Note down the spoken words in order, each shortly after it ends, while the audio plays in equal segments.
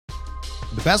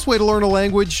The best way to learn a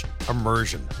language?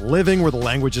 Immersion. Living where the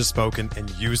language is spoken and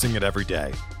using it every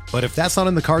day. But if that's not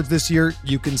in the cards this year,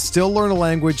 you can still learn a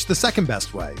language the second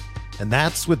best way, and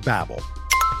that's with Babbel.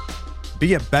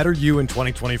 Be a better you in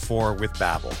 2024 with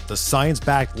Babbel, the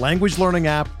science-backed language learning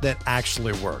app that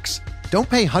actually works. Don't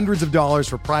pay hundreds of dollars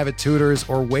for private tutors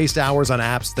or waste hours on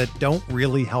apps that don't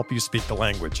really help you speak the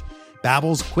language.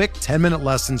 Babbel's quick 10-minute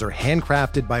lessons are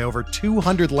handcrafted by over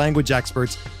 200 language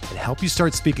experts and help you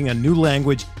start speaking a new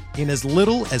language in as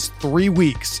little as 3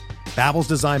 weeks. Babbel's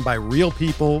designed by real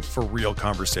people for real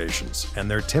conversations,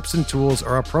 and their tips and tools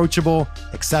are approachable,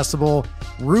 accessible,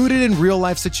 rooted in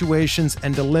real-life situations,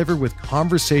 and delivered with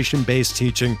conversation-based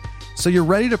teaching, so you're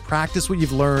ready to practice what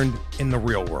you've learned in the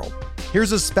real world.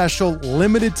 Here's a special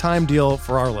limited-time deal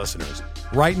for our listeners.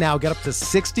 Right now, get up to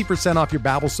 60% off your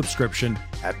Babbel subscription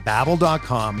at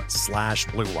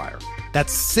babbel.com/Blue Wire.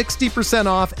 That's 60%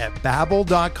 off at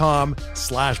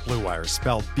babbel.com/Blue Wire,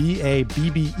 spelled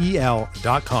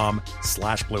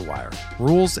BABBEL.com/Blue Wire.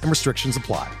 Rules and restrictions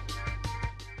apply.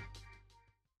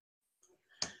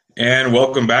 And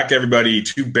welcome back, everybody,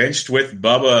 to Benched with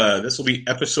Bubba. This will be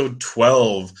episode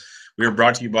 12. We are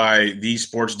brought to you by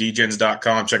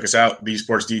thesportsdgens.com. Check us out,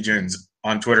 thesportsdgens,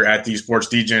 on Twitter at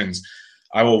thesportsdgens.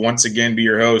 I will once again be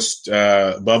your host,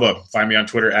 Bubba. Find me on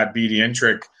Twitter at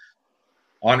BDNtrick.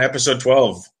 On episode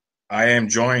 12, I am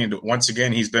joined once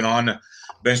again. He's been on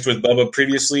Benched with Bubba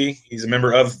previously. He's a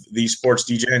member of the Sports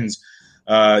DGens.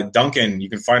 Duncan, you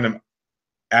can find him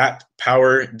at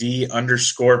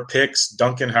PowerD_picks.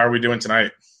 Duncan, how are we doing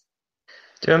tonight?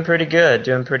 Doing pretty good.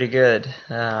 It's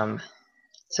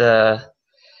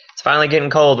finally getting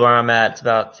cold where I'm at. It's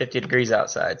about 50 degrees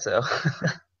outside, so.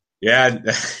 Yeah,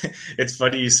 it's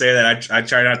funny you say that. I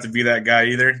try not to be that guy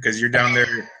either, because you're down there.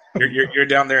 You're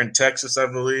down there in Texas, I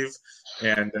believe,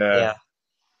 and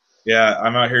yeah,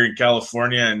 I'm out here in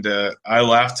California, and I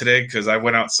laughed today because I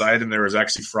went outside and there was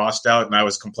actually frost out, and I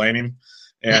was complaining,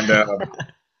 and and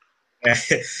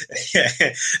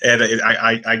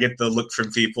I get the look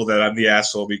from people that I'm the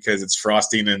asshole because it's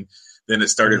frosting, and then it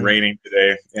started raining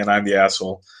today, and I'm the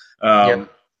asshole.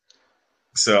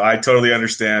 So I totally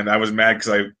understand. I was mad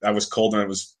because I was cold and it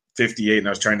was 58, and I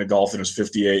was trying to golf and it was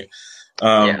 58.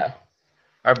 Yeah.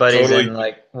 Our buddies in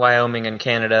like Wyoming and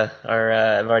Canada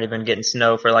have already been getting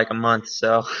snow for like a month.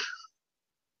 So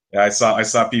yeah, I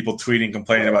saw people tweeting,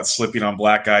 complaining about slipping on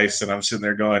black ice, and I'm sitting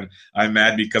there going, I'm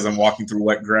mad because I'm walking through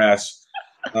wet grass.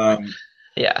 Yeah.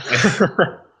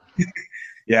 Yeah,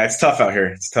 it's tough out here.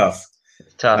 It's tough.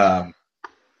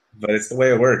 But it's the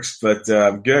way it works. But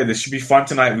good. This should be fun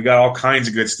tonight. We got all kinds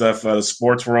of good stuff. The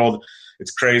sports world, it's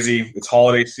crazy. It's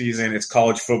holiday season. It's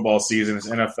college football season. It's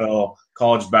NFL,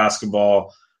 college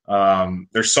basketball.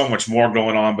 There's so much more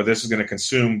going on, but this is going to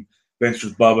consume Benched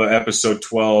with Bubba, episode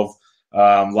 12.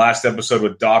 Last episode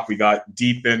with Doc, we got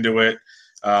deep into it.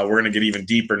 We're going to get even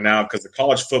deeper now because the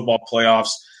college football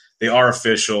playoffs, they are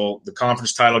official. The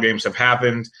conference title games have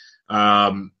happened.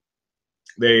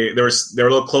 They were a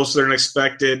little closer than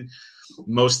expected.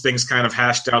 Most things kind of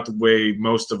hashed out the way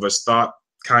most of us thought,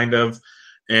 kind of.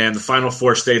 And the Final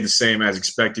Four stayed the same as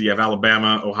expected. You have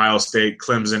Alabama, Ohio State,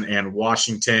 Clemson, and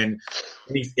Washington.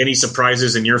 Any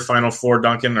surprises in your Final Four,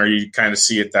 Duncan, or you kind of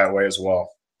see it that way as well?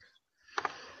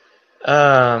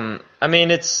 I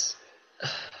mean, it's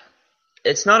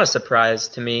not a surprise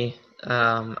to me.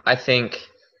 I think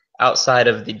outside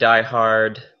of the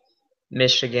diehard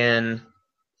Michigan,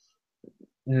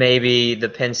 maybe the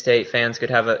Penn State fans could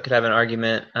have an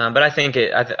argument, but I think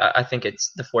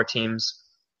it's the four teams.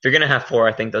 If you're going to have four,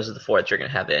 I think those are the four that you're going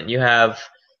to have in. You have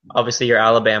obviously your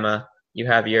Alabama, you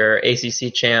have your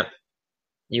ACC champ,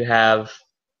 you have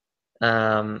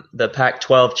the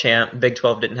Pac-12 champ. Big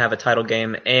 12 didn't have a title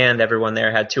game, and everyone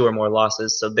there had 2 or more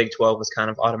losses, so Big 12 was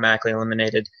kind of automatically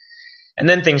eliminated. And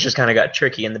then things just kind of got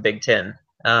tricky in the Big 10.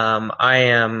 I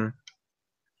am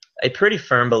a pretty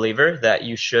firm believer that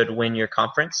you should win your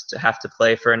conference to have to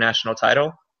play for a national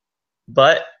title.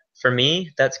 But for me,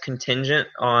 that's contingent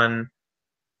on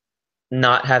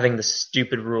not having the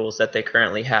stupid rules that they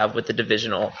currently have with the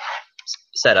divisional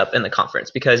setup in the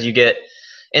conference. Because you get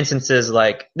instances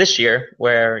like this year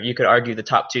where you could argue the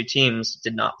top 2 teams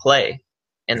did not play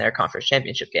in their conference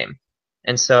championship game.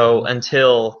 And so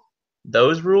until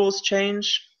those rules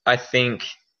change, I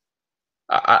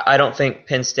don't think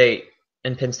Penn State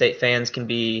and Penn State fans can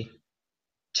be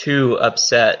too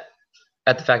upset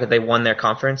at the fact that they won their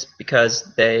conference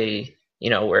because they,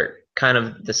 were kind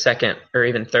of the second or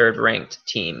even third ranked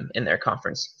team in their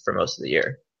conference for most of the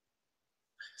year.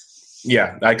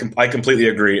 Yeah, I completely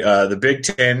agree. The Big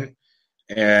Ten,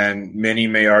 and many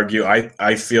may argue,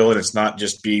 I feel, and it's not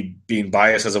just being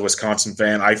biased as a Wisconsin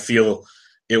fan, I feel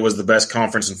it was the best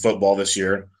conference in football this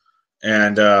year.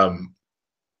 And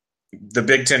the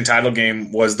Big Ten title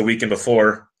game was the weekend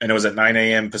before, and it was at 9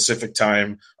 a.m. Pacific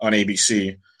time on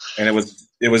ABC, and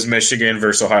it was Michigan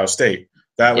versus Ohio State.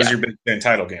 That was your Big Ten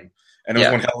title game, and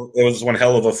it was one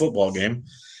hell of a football game,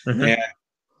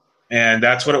 and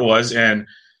that's what it was. And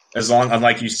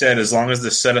like you said, as long as the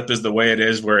setup is the way it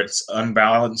is, where it's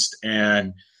unbalanced,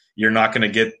 and you're not going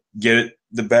to get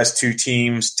the best two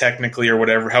teams technically or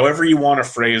whatever, however you want to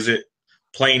phrase it,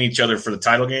 playing each other for the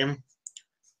title game.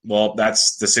 Well,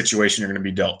 that's the situation you're going to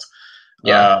be dealt.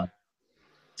 Yeah,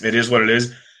 it is what it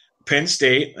is. Penn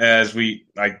State, I think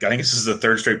this is the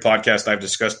third straight podcast I've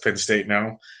discussed Penn State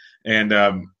now,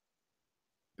 and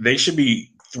they should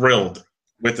be thrilled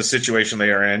with the situation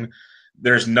they are in.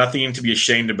 There's nothing to be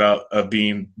ashamed about of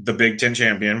being the Big Ten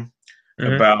champion,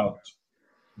 about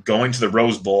going to the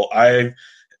Rose Bowl. I've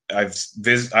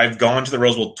gone to the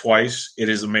Rose Bowl twice. It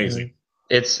is amazing.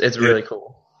 It's really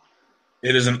cool.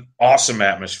 It is an awesome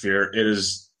atmosphere.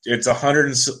 It's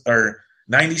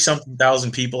 90 something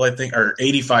thousand people, I think, or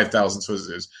 85,000 so it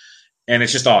is, and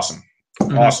it's just awesome,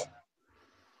 awesome.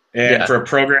 And for a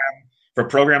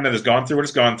program that has gone through what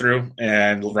it's gone through,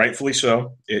 and rightfully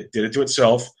so, it did it to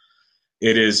itself.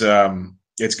 It is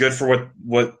it's good for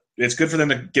what it's good for them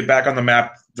to get back on the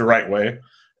map the right way,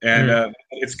 and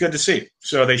it's good to see.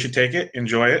 So they should take it,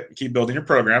 enjoy it, keep building your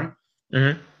program,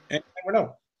 and never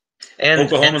know. And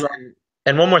Oklahoma's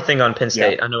and one more thing on Penn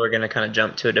State. Yeah. I know we're going to kind of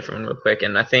jump to a different one real quick,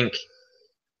 and I think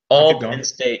all Penn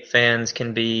State fans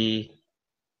can be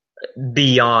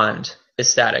beyond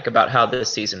ecstatic about how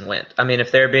this season went. I mean,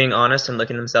 if they're being honest and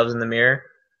looking themselves in the mirror,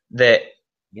 that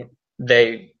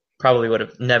they probably would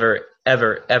have never,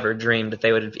 ever, ever dreamed that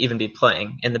they would even be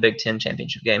playing in the Big Ten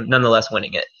championship game, nonetheless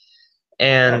winning it.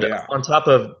 And on top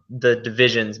of the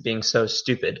divisions being so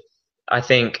stupid, I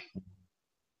think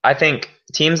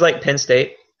teams like Penn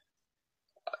State,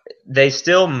 they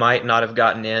still might not have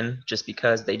gotten in just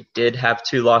because they did have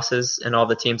 2 losses, and all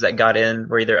the teams that got in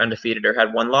were either undefeated or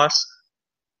had 1 loss.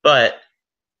 But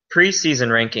preseason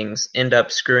rankings end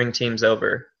up screwing teams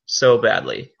over so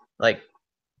badly. Like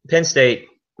Penn State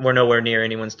were nowhere near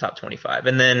anyone's top 25.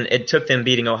 And then it took them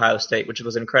beating Ohio State, which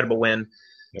was an incredible win,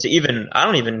 to even – I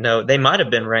don't even know – they might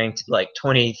have been ranked like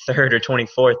 23rd or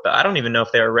 24th, but I don't even know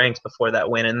if they were ranked before that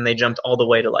win, and they jumped all the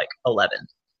way to like 11.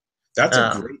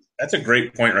 That's a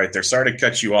great point right there. Sorry to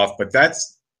cut you off, but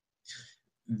that's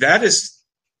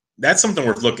something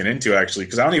worth looking into, actually,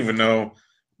 because I don't even know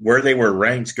where they were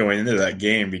ranked going into that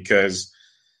game, because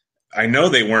I know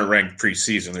they weren't ranked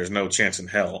preseason. There's no chance in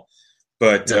hell.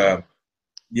 But that's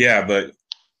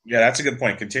a good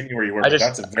point. Continue where you were. I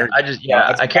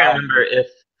can't remember if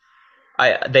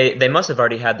they must have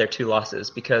already had their 2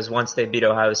 losses, because once they beat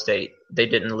Ohio State, they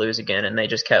didn't lose again, and they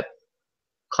just kept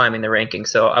climbing the rankings.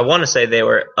 So I want to say they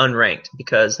were unranked,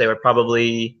 because they were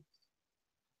probably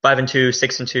 5-2,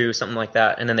 6-2, something like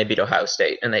that, and then they beat Ohio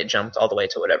State and they jumped all the way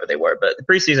to whatever they were. But the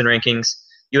preseason rankings,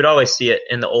 you would always see it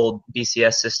in the old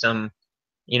BCS system,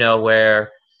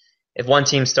 where if one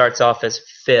team starts off as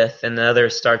 5th and the other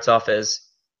starts off as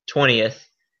 20th,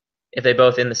 if they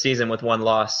both end the season with 1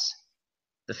 loss,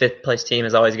 the 5th place team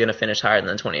is always going to finish higher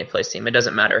than the 20th place team. It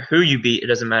doesn't matter who you beat. It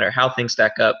doesn't matter how things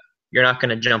stack up. You're not going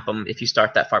to jump them if you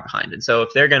start that far behind. And so if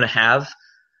they're going to have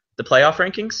the playoff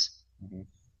rankings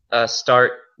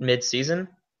start mid-season,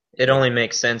 it only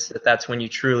makes sense that that's when you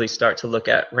truly start to look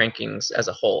at rankings as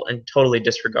a whole and totally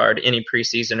disregard any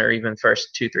preseason or even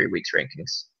first 2-3 weeks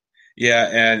rankings. Yeah,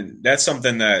 and that's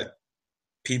something that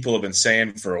people have been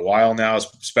saying for a while now,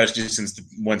 especially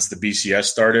once the BCS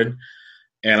started.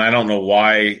 And I don't know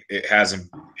why it hasn't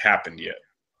happened yet.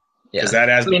 Because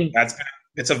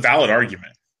it's a valid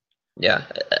argument. Yeah.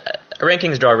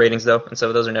 Rankings draw ratings, though, and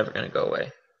so those are never going to go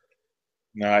away.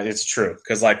 No, it's true.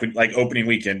 Because like opening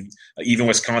weekend, even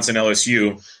Wisconsin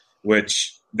LSU,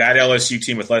 which that LSU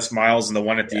team with Les Miles and the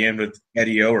one at the end with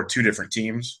Eddie O are 2 different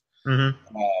teams.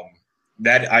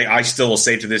 That I still will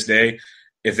say to this day,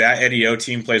 if that Eddie O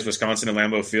team plays Wisconsin at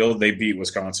Lambeau Field, they beat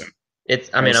Wisconsin.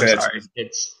 I'm sorry.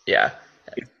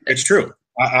 It's true.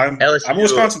 I'm a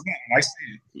Wisconsin fan. I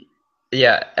see it.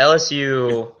 Yeah,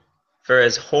 LSU, for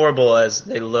as horrible as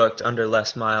they looked under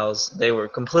Les Miles, they were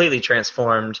completely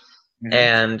transformed.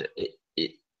 And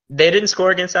they didn't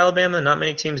score against Alabama. Not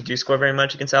many teams do score very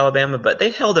much against Alabama, but they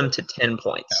held them to 10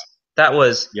 points. Yeah. That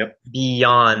was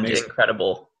beyond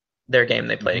incredible, their game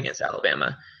they played against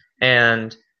Alabama.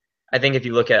 And I think if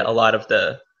you look at a lot of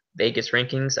the Vegas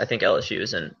rankings, I think LSU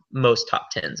is in most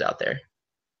top 10s out there.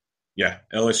 Yeah,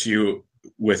 LSU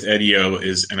with Eddie O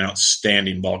is an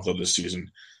outstanding ball club this season.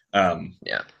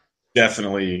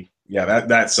 Definitely. Yeah,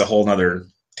 that's a whole nother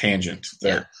tangent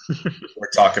that we're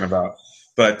talking about.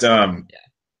 But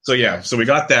so we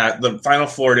got that. The Final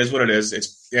Four, it is what it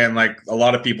is. And like a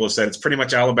lot of people have said, it's pretty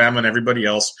much Alabama and everybody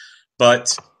else.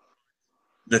 But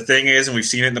the thing is, and we've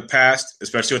seen it in the past,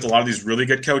 especially with a lot of these really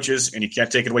good coaches, and you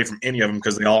can't take it away from any of them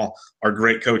because they all are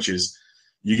great coaches.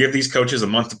 You give these coaches a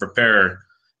month to prepare,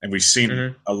 and we've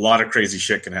seen a lot of crazy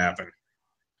shit can happen.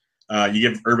 You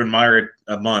give Urban Meyer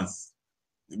a month.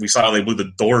 We saw how they blew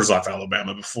the doors off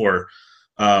Alabama before.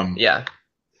 Anything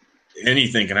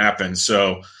can happen.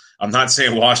 So I'm not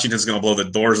saying Washington's going to blow the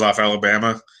doors off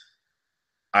Alabama.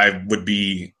 I would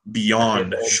be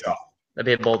beyond shocked. That'd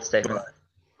be a bold statement.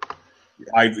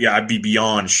 I'd be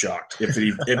beyond shocked if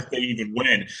they even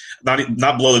win.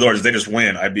 Not blow the doors. If they just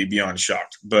win, I'd be beyond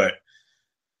shocked. But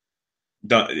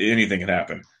anything can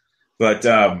happen. But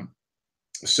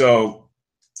so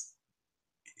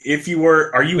if you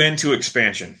were, are you into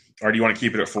expansion, or do you want to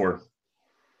keep it at 4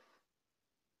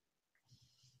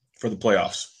 for the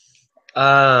playoffs?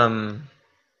 I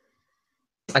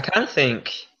kind of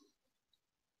think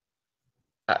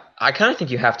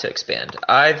you have to expand.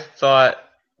 I thought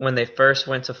when they first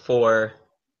went to 4,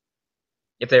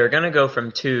 if they were going to go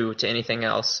from 2 to anything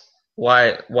else,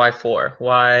 why 4?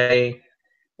 Why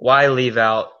leave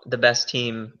out the best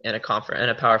team in a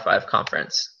Power 5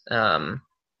 conference?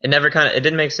 It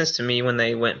didn't make sense to me when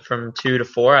they went from 2 to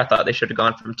 4. I thought they should have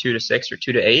gone from 2 to 6 or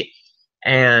 2 to 8.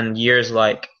 And years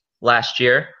like last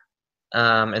year,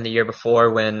 and the year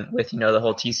before with the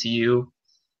whole TCU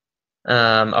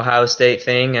Ohio State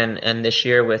thing, and this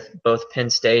year with both Penn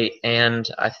State and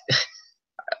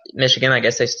Michigan, I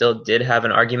guess they still did have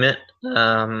an argument.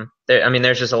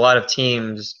 There's just a lot of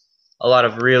teams, a lot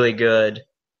of really good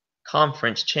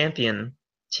conference champion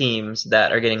teams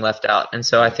that are getting left out. And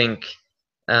so I think,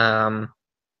 honestly,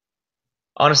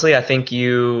 I think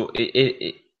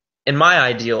in my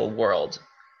ideal world,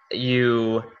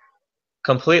 you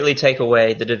completely take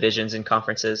away the divisions and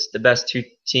conferences. The best 2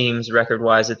 teams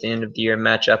record-wise at the end of the year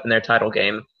match up in their title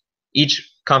game. Each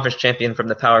conference champion from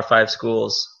the Power 5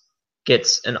 schools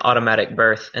gets an automatic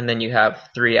berth, and then you have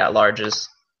 3 at-larges.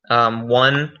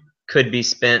 One could be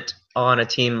spent on a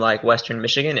team like Western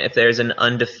Michigan. If there's an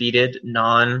undefeated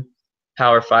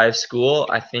non-Power 5 school,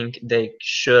 I think they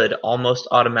should almost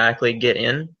automatically get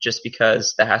in just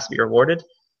because that has to be rewarded.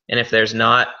 And if there's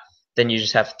not, then you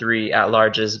just have 3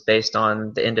 at-larges based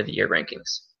on the end-of-the-year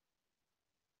rankings.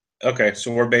 Okay,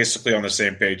 so we're basically on the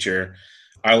same page here.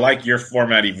 I like your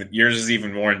format. Yours is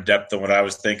even more in depth than what I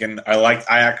was thinking.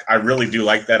 I really do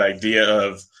like that idea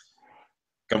of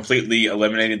completely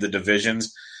eliminating the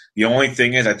divisions. The only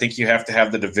thing is, I think you have to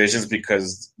have the divisions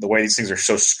because the way these things are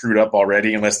so screwed up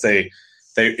already, unless they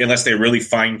really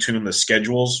fine tune the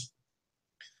schedules,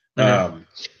 because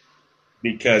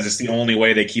it's the only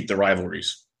way they keep the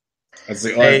rivalries. That's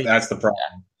the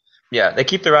problem. Yeah, they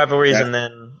keep the rivalries, and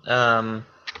then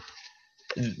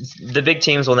the big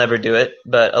teams will never do it.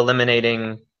 But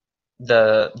eliminating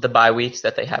the bye weeks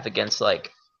that they have against like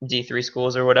D3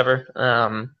 schools or whatever.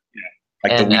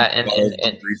 Like the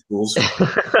D3 schools.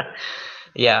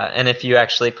 Yeah, and if you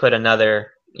actually put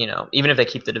another, even if they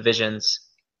keep the divisions,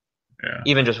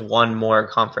 even just one more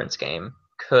conference game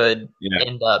could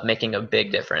end up making a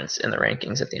big difference in the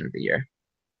rankings at the end of the year.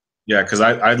 Yeah, because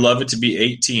I'd love it to be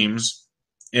 8 teams,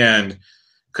 and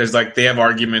because like they have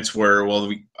arguments where,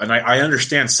 I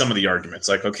understand some of the arguments.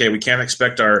 Like, okay, we can't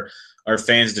expect our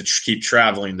fans to keep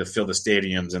traveling to fill the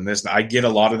stadiums, and this. I get a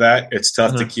lot of that. It's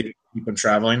tough to keep them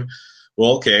traveling.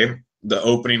 Well, okay, the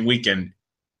opening weekend,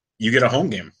 you get a home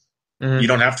game. You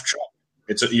don't have to travel.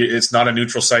 It's not a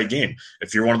neutral site game.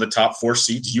 If you're one of the top 4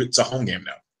 seeds, it's a home game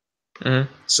now.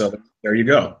 So there you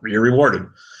go. You're rewarded.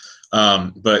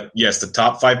 But yes, the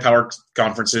top 5 power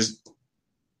conferences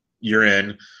you're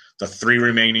in. The 3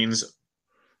 remainings,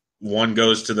 one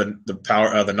goes to the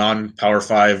non-Power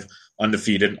 5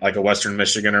 undefeated, like a Western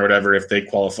Michigan or whatever, if they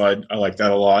qualified. I like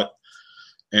that a lot.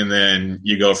 And then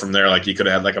you go from there, like you could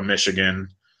have had like a Michigan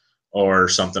or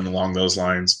something along those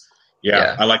lines.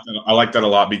 Yeah. I like that a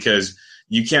lot because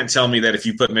you can't tell me that if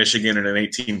you put Michigan in an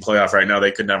 18 playoff right now,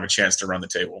 they couldn't have a chance to run the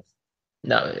table.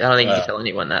 No, I don't think you can tell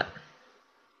anyone that.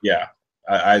 Yeah,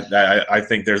 I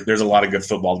think there's a lot of good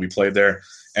football to be played there,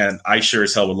 and I sure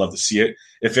as hell would love to see it.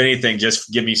 If anything,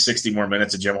 just give me 60 more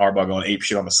minutes of Jim Harbaugh going ape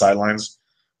shit on the sidelines.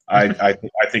 I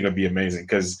think it would be amazing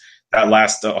because that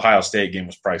last Ohio State game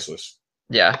was priceless.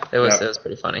 Yeah, it was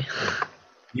pretty funny.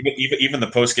 Even the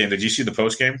post game. Did you see the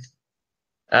post game?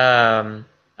 I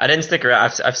didn't stick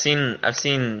around. I've seen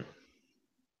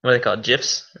what are they called,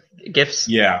 GIFs?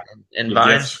 Yeah, and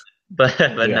Vine, GIFs. but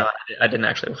no, I didn't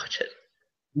actually watch it.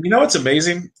 You know what's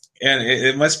amazing, and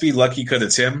it must be lucky because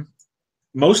it's him.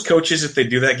 most coaches, if they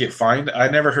do that, get fined. I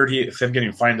never heard of him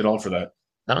getting fined at all for that.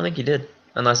 I don't think he did,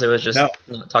 unless it was just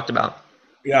talked about.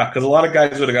 Yeah, because a lot of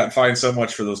guys would have gotten fined so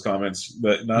much for those comments,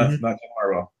 but not Jim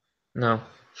Harbaugh. No.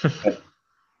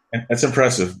 That's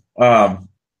impressive. All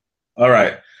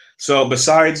right. So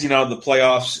besides, the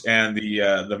playoffs and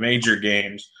the major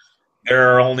games,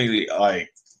 there are only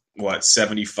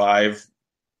 75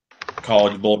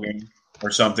 college bowl games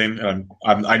or something.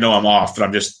 I know I'm off, but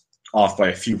I'm just off by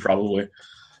a few probably.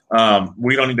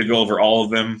 We don't need to go over all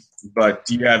of them, but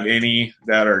do you have any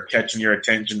that are catching your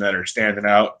attention that are standing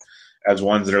out as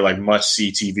ones that are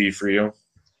must-see TV for you?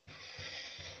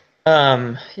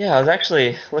 Yeah, I was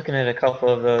actually looking at a couple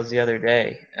of those the other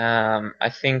day. I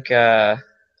think, let's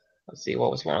see,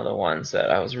 what was one of the ones that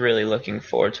I was really looking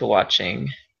forward to watching?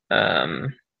 Oh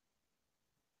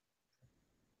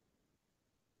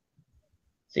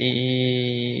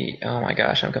my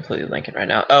gosh, I'm completely blanking right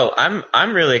now. Oh,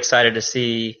 I'm really excited to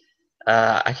see.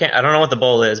 I don't know what the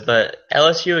bowl is, but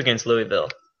LSU against Louisville.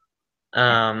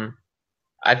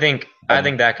 I think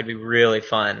that could be really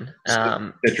fun.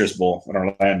 Citrus Bowl in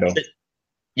Orlando.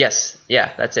 Yes,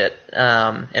 yeah, that's it.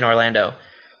 In Orlando,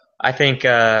 I think.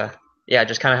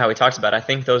 Just kind of how we talked about. I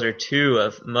think those are two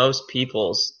of most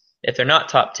people's. If they're not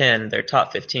top 10, they're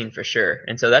top 15 for sure.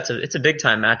 And so it's a big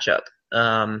time matchup.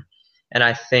 And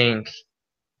I think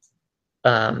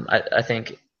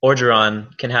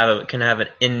Orgeron can have an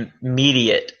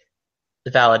immediate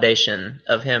validation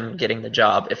of him getting the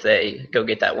job if they go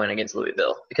get that win against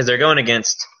Louisville, because they're going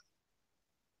against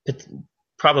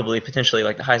potentially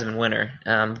the Heisman winner.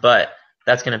 But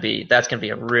that's gonna be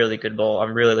a really good bowl.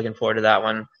 I'm really looking forward to that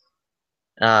one.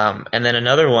 And then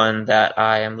another one that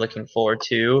I am looking forward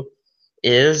to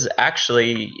is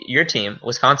actually your team,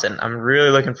 Wisconsin. I'm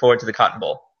really looking forward to the Cotton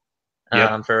Bowl.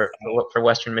 For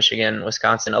Western Michigan,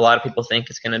 Wisconsin. A lot of people think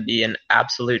it's going to be an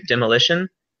absolute demolition.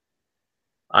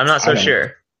 I'm not so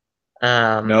sure.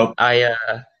 Nope. I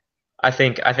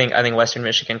think Western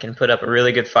Michigan can put up a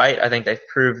really good fight. I think they've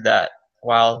proved that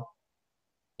while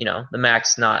the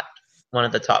MAC's not one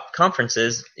of the top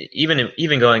conferences, even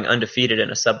going undefeated in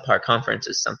a subpar conference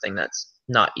is something that's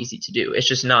not easy to do. It's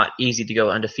just not easy to go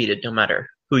undefeated no matter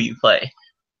who you play.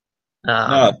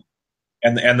 No.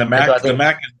 And the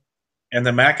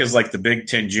MAC is like the Big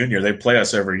Ten Junior. They play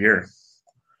us every year.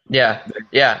 Yeah,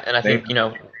 and I think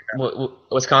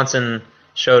Wisconsin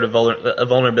showed a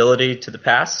vulnerability to the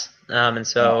pass, and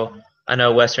so I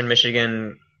know Western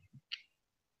Michigan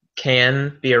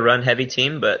can be a run-heavy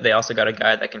team, but they also got a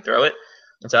guy that can throw it,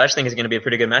 and so I just think it's going to be a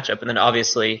pretty good matchup. And then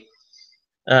obviously,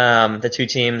 the two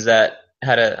teams that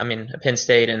had a Penn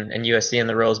State and USC in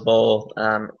the Rose Bowl.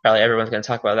 Probably everyone's going to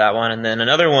talk about that one, and then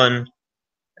another one.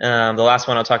 The last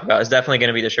one I'll talk about is definitely going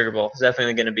to be the Sugar Bowl. It's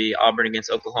definitely going to be Auburn against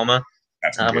Oklahoma.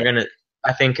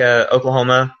 I think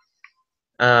Oklahoma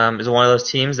is one of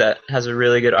those teams that has a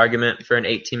really good argument for an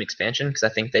 8-team expansion, because I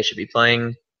think they should be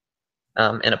playing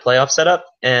in a playoff setup.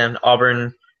 And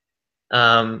Auburn,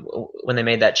 when they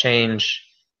made that change,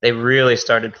 they really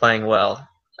started playing well.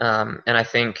 And I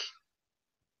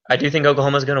do think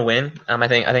Oklahoma's going to win. I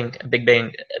think Big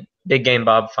Game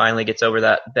Bob finally gets over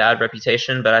that bad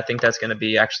reputation, but I think that's going to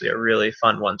be actually a really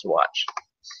fun one to watch.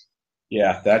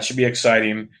 Yeah, that should be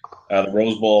exciting. The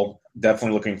Rose Bowl,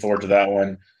 definitely looking forward to that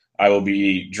one. I will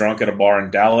be drunk at a bar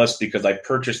in Dallas because I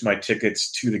purchased my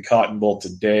tickets to the Cotton Bowl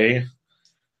today.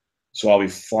 So I'll be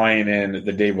flying in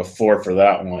the day before for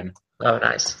that one. Oh,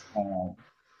 nice.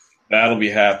 That'll be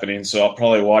happening. So I'll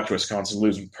probably watch Wisconsin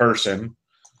lose in person.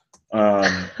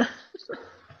 But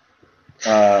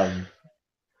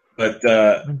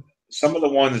some of the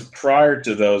ones prior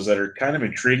to those that are kind of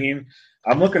intriguing,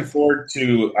 I'm looking forward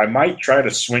to. I might try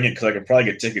to swing it because I can probably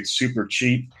get tickets super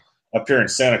cheap up here in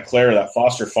Santa Clara, that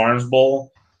Foster Farms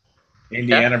Bowl,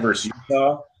 Indiana versus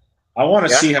Utah. I want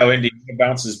to see how Indiana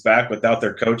bounces back without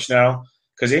their coach now,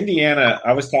 because Indiana,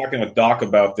 I was talking with Doc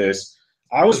about this.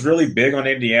 I was really big on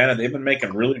Indiana. They've been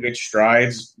making really good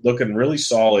strides, looking really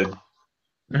solid.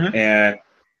 Mm-hmm. And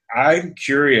I'm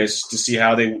curious to see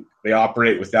how they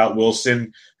operate without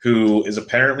Wilson, who is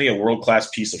apparently a world-class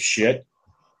piece of shit.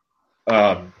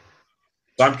 So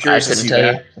I'm curious to see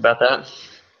that. About that.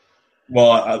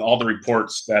 Well, all the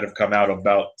reports that have come out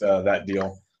about that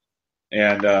deal.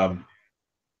 And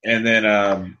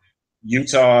then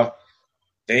Utah,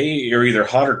 they are either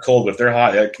hot or cold, but if they're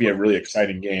hot, that could be a really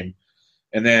exciting game.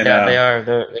 And then they are.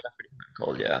 They're pretty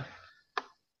cold, yeah.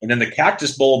 And then the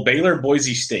Cactus Bowl, Baylor,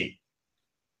 Boise State.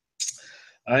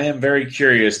 I am very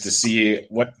curious to see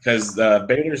because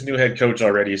Baylor's new head coach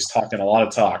already is talking a lot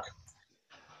of talk,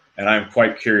 and I'm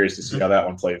quite curious to see how that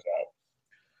one plays out.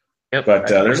 Yep, but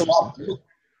there's a lot.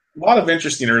 lot of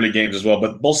interesting early games as well.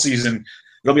 But bowl season,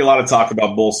 there'll be a lot of talk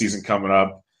about bowl season coming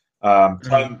up.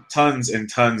 Tons and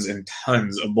tons and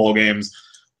tons of bowl games,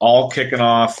 all kicking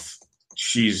off.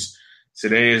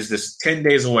 Today is this 10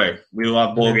 days away. We will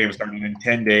have bowl games starting in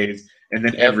 10 days, and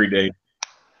then every day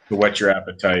to whet your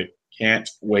appetite. Can't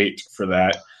wait for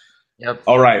that. Yep.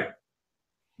 All right.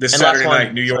 This Saturday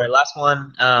night, New York. Sorry, last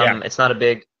one. It's not a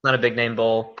big name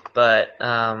bowl, but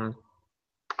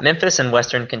Memphis and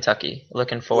Western Kentucky.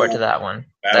 Looking forward to that one.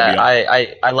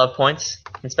 I love points,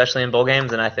 especially in bowl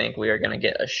games, and I think we are going to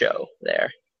get a show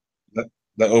there.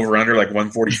 The over-under, like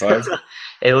 145?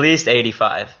 At least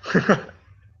 85.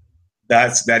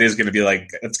 That is going to be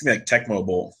like Tecmo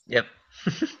Bowl. Yep.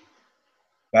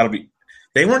 That'll be.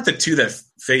 They weren't the two that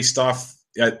faced off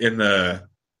in the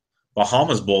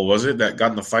Bahamas Bowl, was it? That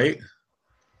got in the fight,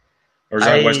 or is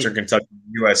that Western Kentucky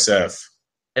USF?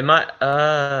 It might.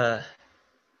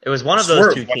 It was one of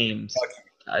those two teams.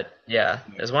 Yeah,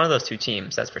 it was one of those two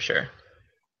teams. That's for sure.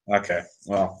 Okay.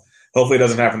 Well, hopefully it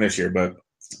doesn't happen this year, but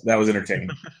that was entertaining.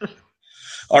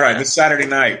 All right, this Saturday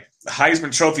night, the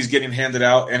Heisman Trophy is getting handed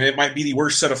out, and it might be the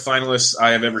worst set of finalists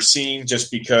I have ever seen, just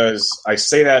because I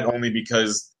say that only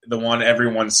because the one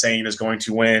everyone's saying is going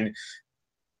to win,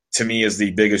 to me, is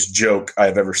the biggest joke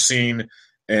I've ever seen.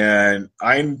 And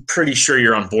I'm pretty sure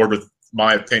you're on board with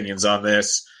my opinions on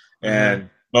this, and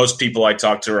most people I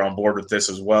talk to are on board with this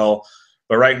as well.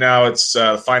 But right now, it's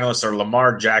finalists are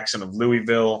Lamar Jackson of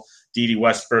Louisville, Dede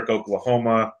Westbrook,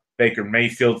 Oklahoma, Baker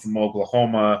Mayfield from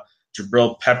Oklahoma,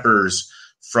 Jabril Peppers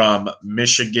from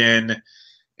Michigan,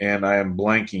 and I am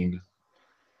blanking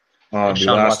on the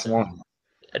last one.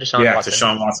 Deshaun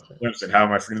Watson. Clemson. How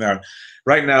am I forgetting that?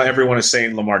 Right now, everyone is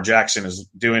saying Lamar Jackson is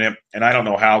doing it, and I don't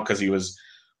know how, because he was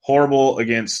horrible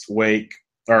against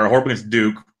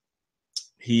Duke.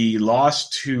 He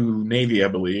lost to Navy, I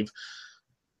believe,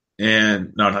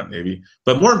 and no, not Navy.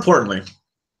 But more importantly,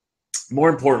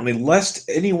 lest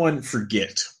anyone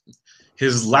forget,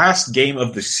 his last game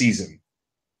of the season.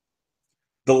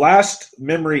 The last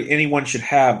memory anyone should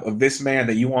have of this man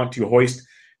that you want to hoist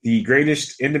the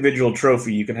greatest individual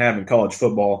trophy you can have in college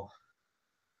football,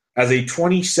 as a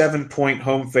 27-point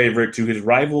home favorite to his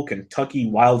rival Kentucky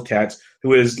Wildcats,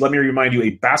 who is, let me remind you,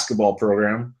 a basketball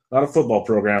program, not a football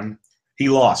program. He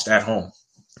lost at home.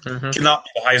 Cannot be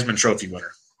the Heisman Trophy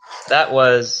winner. That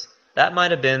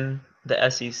might have been the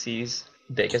SEC's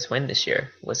biggest win this year,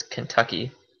 was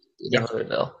Kentucky beating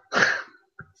Louisville.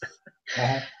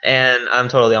 And I'm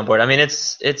totally on board. I mean,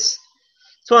 it's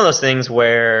one of those things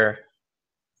where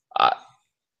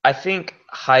I think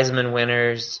Heisman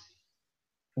winners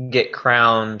get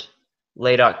crowned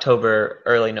late October,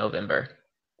 early November.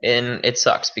 And it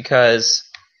sucks because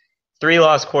 3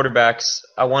 lost quarterbacks,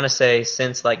 I want to say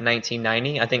since like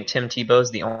 1990. I think Tim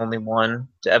Tebow's the only one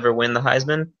to ever win the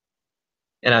Heisman.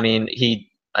 And I mean,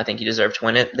 I think he deserved to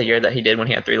win it the year that he did when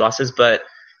he had 3 losses. But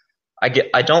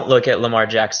I don't look at Lamar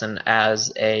Jackson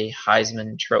as a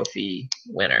Heisman Trophy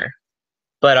winner.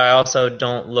 But I also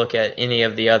don't look at any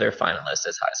of the other finalists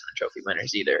as Heisman Trophy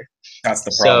winners either. That's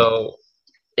the problem. So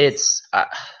it's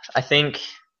I think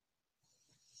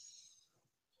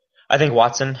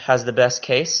Watson has the best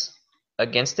case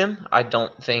against him. I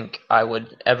don't think I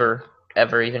would ever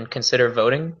even consider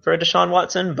voting for a Deshaun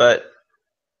Watson, but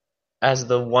as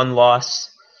a one loss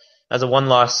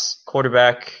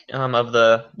quarterback of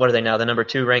the, what are they now, the number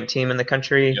 2 ranked team in the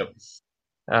country. Yep.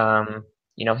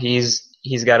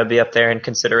 He's got to be up there in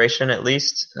consideration at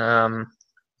least.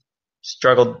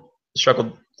 Struggled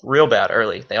real bad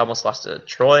early. They almost lost to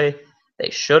Troy. They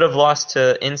should have lost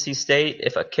to NC State.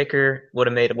 If a kicker would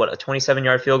have made a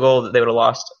 27-yard field goal, they would have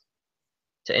lost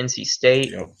to NC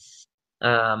State. Yep.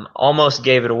 Almost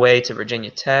gave it away to Virginia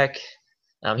Tech.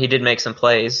 He did make some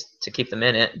plays to keep them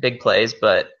in it, big plays,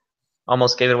 but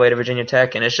almost gave it away to Virginia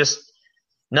Tech. And it's just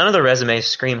none of the resumes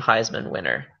scream Heisman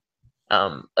winner.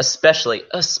 Especially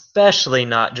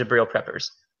not Jabril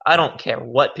Peppers. I don't care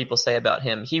what people say about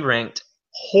him. He ranked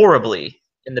horribly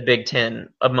in the Big Ten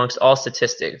amongst all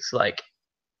statistics. Like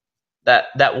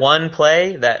that one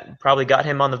play that probably got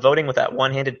him on the voting with that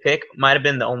one-handed pick might have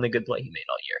been the only good play he made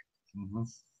all year.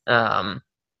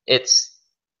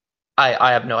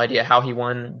 I have no idea how he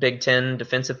won Big Ten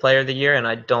Defensive Player of the Year, and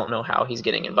I don't know how he's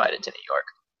getting invited to New York.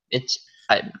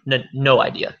 I have no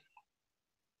idea.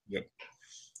 Yep.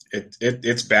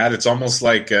 It's bad. It's almost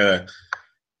like they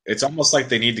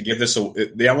need to give this.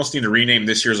 They almost need to rename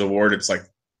this year's award. It's like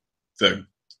the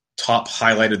top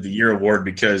highlight of the year award,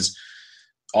 because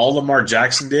all Lamar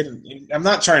Jackson did. I'm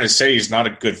not trying to say he's not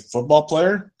a good football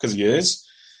player, because he is,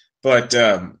 but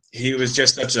he was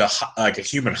just such a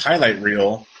human highlight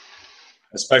reel,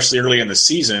 especially early in the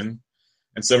season.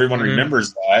 and so everyone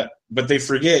remembers that. But they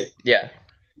forget. Yeah,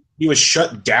 he was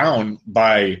shut down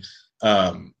by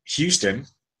Houston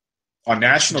on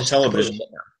national television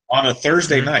on a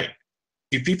Thursday night.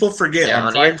 Do people forget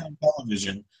on primetime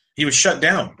television he was shut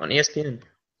down on ESPN?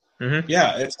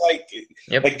 Yeah, it's like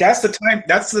that's the time.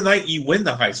 That's the night you win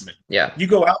the Heisman. Yeah, you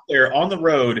go out there on the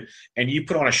road and you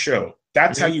put on a show.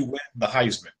 That's how you win the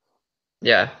Heisman.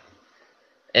 Yeah,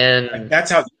 and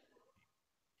that's how.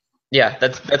 Yeah,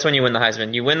 that's when you win the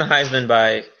Heisman. You win the Heisman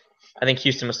by, I think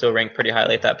Houston was still ranked pretty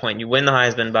highly at that point. You win the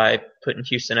Heisman by putting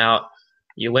Houston out.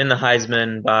 You win the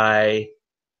Heisman by,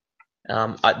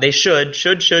 they should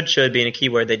being a key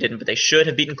word. They didn't, but they should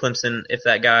have beaten Clemson if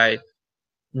that guy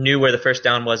knew where the first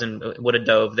down was and would have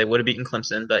dove. They would have beaten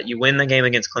Clemson. But you win the game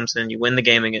against Clemson. You win the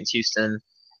game against Houston.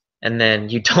 And then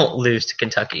you don't lose to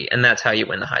Kentucky. And that's how you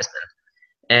win the Heisman.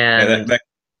 And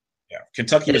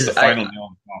Kentucky was the final nail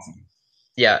in the coffin.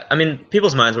 Yeah, I mean,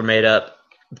 people's minds were made up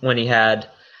when he had,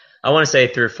 I want to say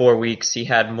through 4 weeks, he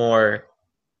had more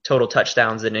total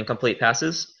touchdowns than incomplete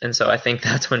passes. And so I think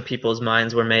that's when people's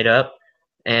minds were made up.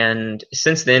 And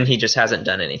since then, he just hasn't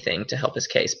done anything to help his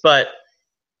case. But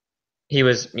he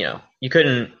was, you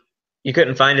couldn't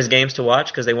find his games to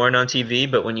watch because they weren't on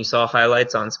TV. But when you saw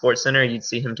highlights on SportsCenter, you'd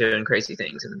see him doing crazy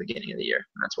things in the beginning of the year.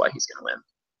 And that's why he's going to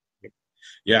win.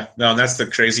 Yeah, no, and that's the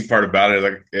crazy part about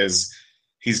it is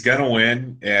he's going to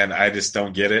win, and I just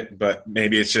don't get it. But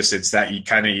maybe it's that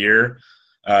kind of year.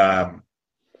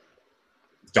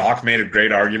 Doc made a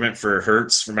great argument for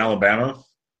Hurts from Alabama.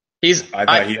 I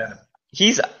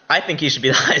think he should be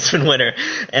the Heisman winner,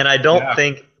 and I don't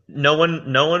think no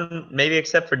one, maybe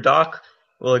except for Doc,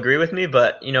 will agree with me.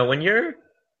 But when you're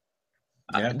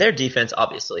their defense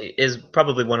obviously is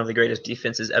probably one of the greatest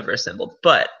defenses ever assembled.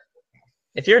 But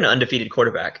if you're an undefeated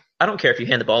quarterback, I don't care if you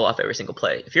hand the ball off every single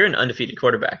play. If you're an undefeated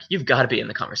quarterback, you've got to be in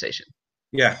the conversation.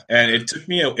 Yeah, and it took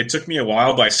me a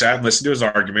while, but I sat and listened to his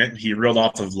argument. He reeled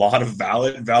off a lot of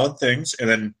valid things, and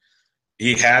then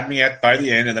he had me by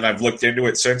the end, and then I've looked into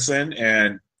it since then,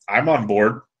 and I'm on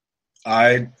board.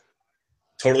 I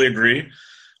totally agree.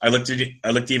 I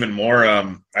looked even more.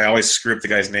 I always screw up the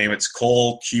guy's name. It's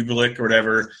Cole Kubelik or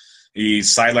whatever.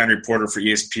 He's sideline reporter for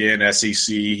ESPN,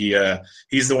 SEC.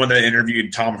 He's the one that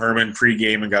interviewed Tom Herman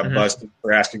pregame and got busted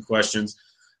for asking questions.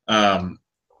 I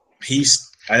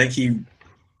think he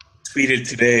tweeted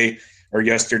today or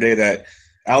yesterday that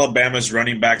Alabama's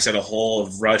running backs at a whole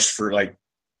have rushed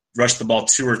the ball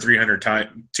 200 or 300 times,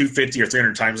 250 or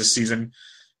 300 times this season.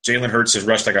 Jalen Hurts has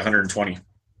rushed 120.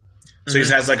 So he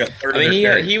has a third. I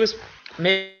mean, he was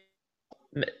maybe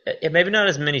not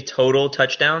as many total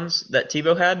touchdowns that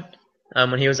Tebow had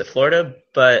when he was at Florida,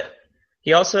 but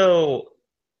he also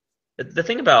the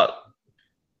thing about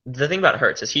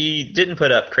Hurts is he didn't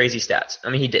put up crazy stats. I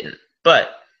mean, he didn't,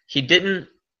 but he didn't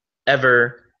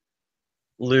ever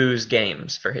lose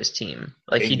games for his team.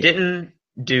 He didn't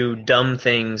do dumb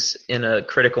things in a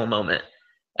critical moment,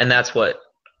 and that's what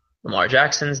Lamar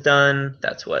Jackson's done.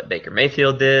 That's what Baker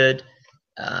Mayfield did.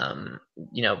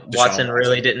 Watson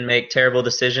really didn't make terrible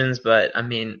decisions, but I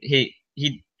mean, he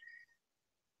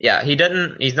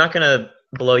doesn't. He's not going to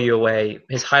blow you away.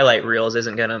 His highlight reels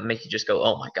isn't going to make you just go,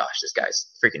 "Oh my gosh, this guy's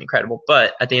freaking incredible."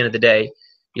 But at the end of the day,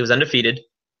 he was undefeated,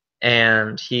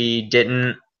 and he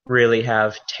didn't really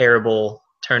have terrible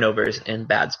turnovers in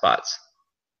bad spots.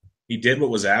 He did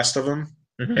what was asked of him,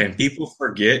 and people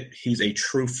forget he's a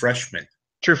true freshman.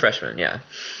 True freshman, yeah.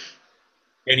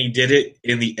 And he did it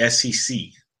in the SEC.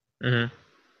 Mm-hmm.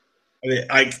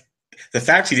 I mean, the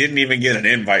fact he didn't even get an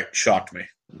invite shocked me.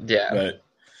 Yeah, but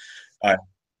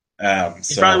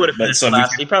he probably would have finished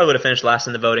last. He probably would have finished last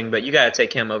in the voting, but you got to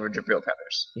take him over Jabril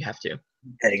Peppers. You have to.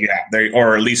 Yeah,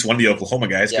 or at least one of the Oklahoma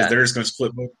guys, because they're just going to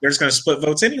split. They're just going to split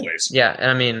votes anyways. Yeah,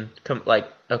 and I mean,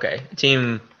 a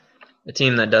team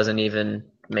that doesn't even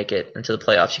make it into the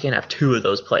playoffs, you can't have two of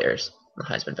those players on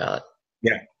the Heisman ballot.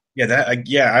 Yeah.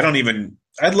 I don't even.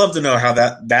 I'd love to know how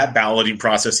that balloting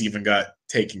process even got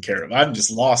taken care of. I'm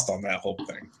just lost on that whole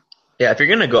thing. Yeah, if you're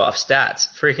gonna go off stats,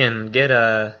 freaking get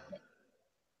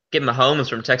Mahomes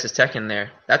from Texas Tech in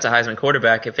there. That's a Heisman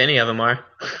quarterback, if any of them are.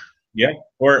 Yeah,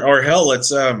 or hell,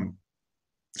 let's Mahomes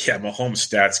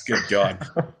stats. Good God,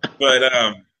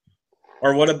 but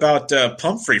or what about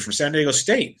Pumphrey from San Diego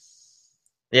State?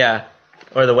 Yeah.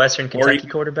 Or the Western Kentucky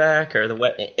quarterback, or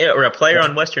a player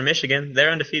on Western Michigan.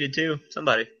 They're undefeated too.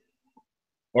 Somebody.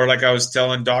 Or like I was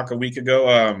telling Doc a week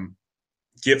ago,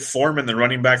 get Foreman, the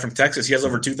running back from Texas. He has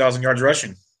over 2,000 yards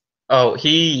rushing. Oh,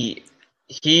 he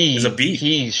is a beast.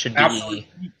 He should be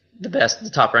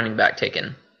the top running back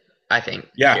taken, I think.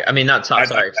 Yeah. I mean, not top.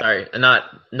 Sorry, not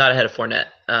ahead of Fournette.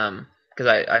 Because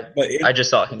because I just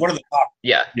saw him. One of the top.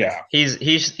 Yeah. He's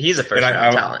a first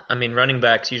round talent. I mean, running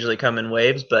backs usually come in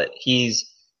waves, but he's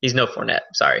no Fournette.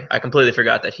 Sorry, I completely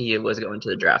forgot that he was going to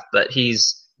the draft, but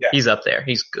he's up there.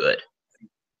 He's good.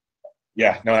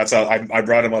 Yeah, no, that's how I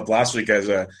brought him up last week as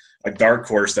a dark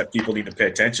horse that people need to pay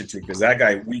attention to, because that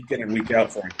guy week in and week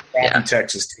out for a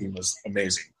Texas team was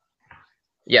amazing.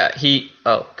 Yeah,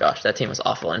 that team was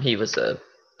awful, and he was a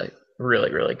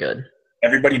really, really good.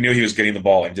 Everybody knew he was getting the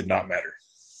ball and did not matter.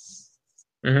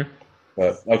 Mm-hmm.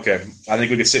 But, okay, I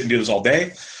think we could sit and do this all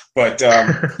day, but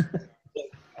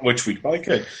which we probably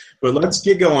could. But let's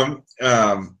get going.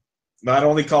 Not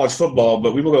only college football,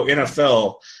 but we will go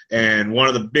NFL, and one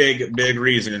of the big, big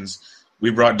reasons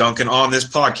we brought Duncan on this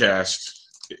podcast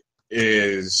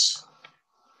is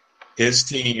his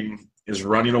team is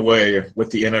running away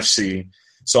with the NFC.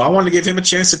 So I wanted to give him a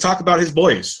chance to talk about his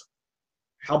boys.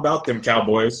 How about them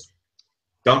Cowboys?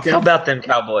 Duncan? How about them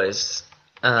Cowboys?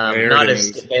 Not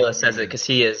as Bayless says it, because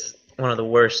he is one of the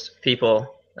worst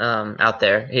people out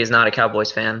there. He is not a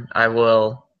Cowboys fan. I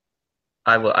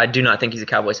do not think he's a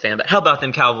Cowboys fan, but how about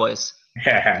them Cowboys?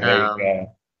 Yeah,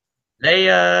 there you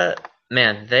go.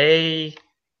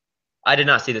 I did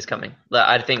not see this coming.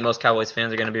 I think most Cowboys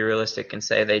fans are going to be realistic and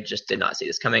say they just did not see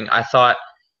this coming. I thought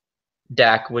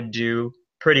Dak would do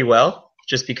pretty well,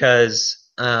 just because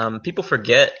people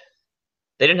forget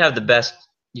they didn't have the best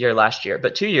year last year,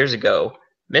 but 2 years ago,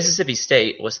 Mississippi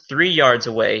State was 3 yards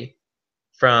away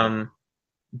from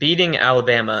beating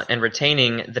Alabama and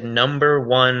retaining the number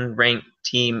 1 ranked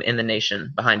team in the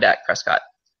nation behind Dak Prescott.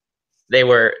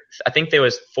 I think they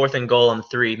was 4th and goal on the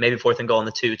 3, maybe 4th and goal on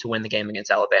the 2 to win the game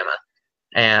against Alabama,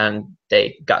 and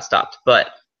they got stopped.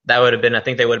 But that would have been, I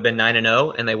think they would have been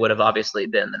 9-0, and they would have obviously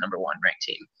been the number 1 ranked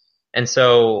team. And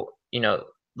so,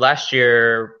 last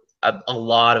year, a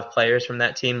lot of players from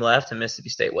that team left, and Mississippi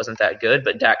State wasn't that good,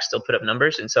 but Dak still put up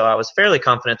numbers. And so I was fairly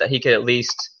confident that he could at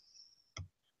least,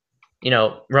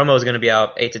 Romo is going to be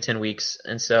out 8 to 10 weeks.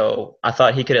 And so I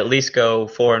thought he could at least go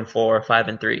 4-4,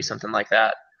 5-3, something like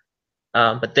that.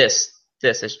 But this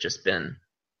has just been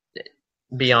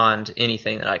beyond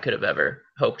anything that I could have ever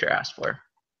hoped or asked for.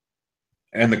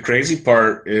 And the crazy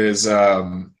part is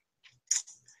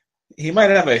he might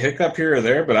have a hiccup here or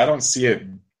there, but I don't see it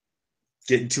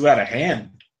getting too out of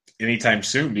hand anytime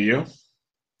soon. Do you?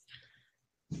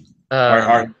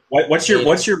 What's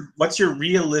your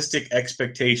realistic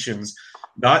expectations?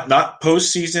 Not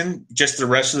postseason, just the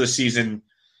rest of the season.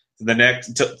 The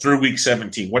next through week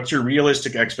 17. What's your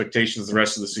realistic expectations the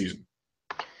rest of the season?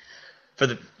 For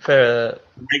the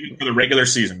regular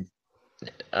season.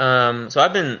 So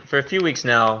I've been, for a few weeks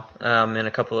now, in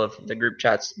a couple of the group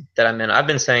chats that I'm in, I've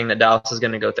been saying that Dallas is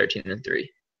going to go 13-3.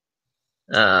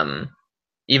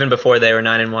 Even before they were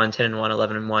 9-1, 10-1,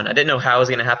 11-1. I didn't know how it was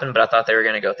going to happen, but I thought they were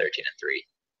going to go 13-3.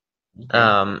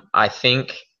 Okay. I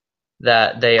think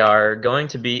that they are going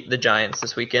to beat the Giants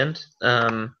this weekend.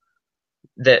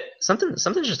 That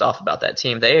something's just off about that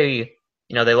team. They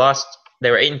lost.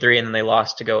 They were 8-3, and then they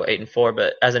lost to go 8-4.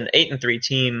 But as an 8-3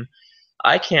 team,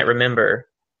 I can't remember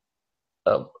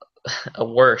a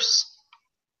worse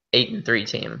 8-3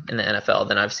 team in the NFL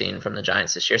than I've seen from the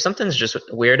Giants this year. Something's just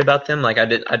weird about them. I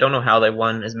don't know how they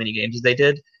won as many games as they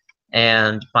did.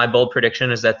 And my bold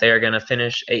prediction is that they are going to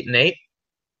finish 8-8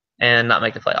 and not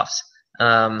make the playoffs.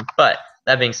 But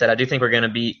that being said, I do think we're going to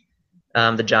beat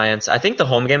the Giants. I think the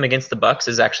home game against the Bucs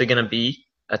is actually going to be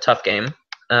a tough game.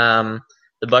 The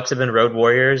Bucs have been road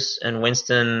warriors, and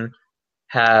Winston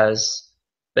has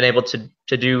been able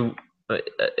to do.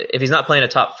 If he's not playing a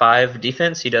top 5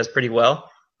 defense, he does pretty well.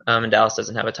 And Dallas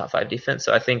doesn't have a top 5 defense,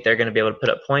 so I think they're going to be able to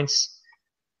put up points.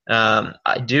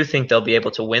 I do think they'll be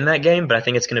able to win that game, but I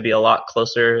think it's going to be a lot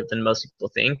closer than most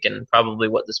people think, and probably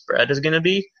what the spread is going to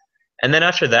be. And then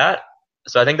after that,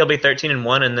 so I think they'll be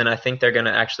 13-1, and then I think they're going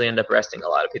to actually end up resting a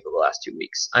lot of people the last 2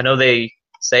 weeks. I know they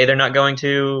say they're not going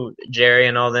to. Jerry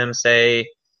and all them say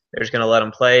they're just going to let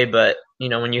them play, but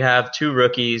when you have 2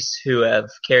 rookies who have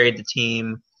carried the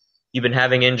team, you've been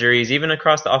having injuries, even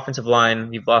across the offensive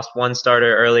line. You've lost 1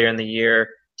 starter earlier in the year.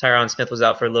 Tyron Smith was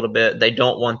out for a little bit. They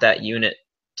don't want that unit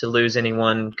to lose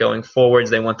anyone going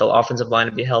forwards. They want the offensive line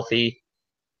to be healthy.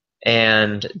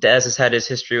 And Dez has had his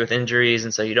history with injuries,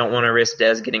 and so you don't want to risk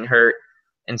Dez getting hurt.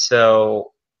 And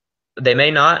so they may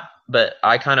not, but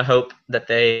I kind of hope that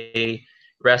they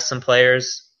rest some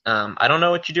players. I don't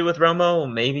know what you do with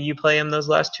Romo. Maybe you play him those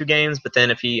last 2 games, but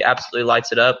then if he absolutely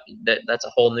lights it up, that's a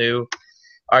whole new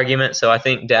argument. So I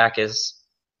think Dak is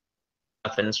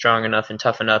enough and strong enough and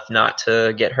tough enough not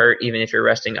to get hurt, even if you're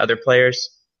resting other players.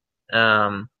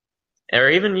 Or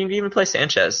even you can even play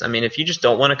Sanchez. I mean, if you just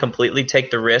don't want to completely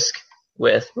take the risk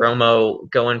with Romo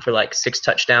going for like 6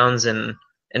 touchdowns and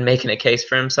making a case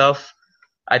for himself.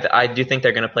 I do think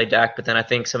they're going to play Dak, but then I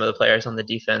think some of the players on the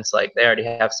defense, like they already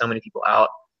have so many people out,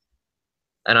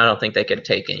 and I don't think they could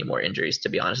take any more injuries, to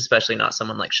be honest, especially not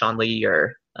someone like Sean Lee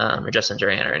or Justin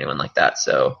Durant or anyone like that.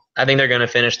 So I think they're going to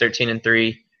finish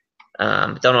 13-3.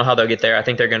 Don't know how they'll get there. I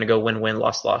think they're going to go win-win,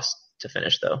 loss-loss to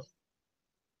finish, though.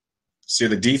 See,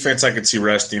 the defense I could see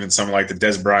resting in someone like the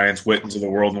Dez Bryants, Wittens of the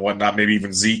world and whatnot, maybe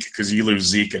even Zeke, because you lose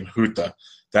Zeke and Huta.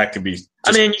 That could be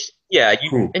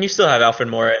and you still have Alfred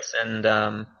Morris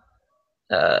and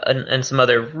some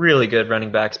other really good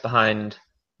running backs behind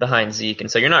Zeke.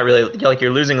 And so you're not really – like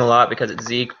you're losing a lot because it's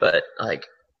Zeke, but like,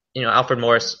 Alfred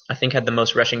Morris, I think, had the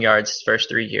most rushing yards his first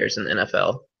 3 years in the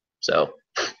NFL. So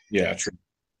yeah, true.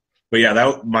 But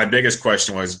yeah, my biggest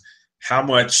question was, how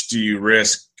much do you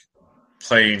risk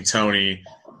playing Tony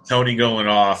going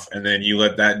off, and then you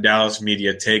let that Dallas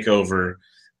media take over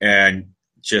and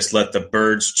just let the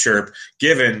birds chirp,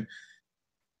 given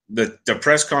the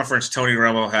press conference Tony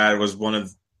Romo had was one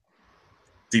of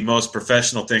the most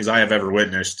professional things I have ever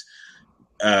witnessed,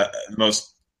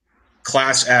 most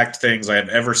class act things I have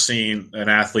ever seen an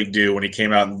athlete do when he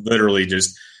came out and literally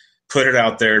just put it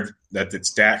out there that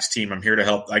it's Dak's team. I'm here to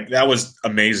help. Like, that was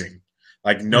amazing.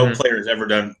 Like, no player has ever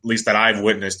done, at least that I've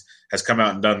witnessed, has come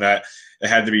out and done that. It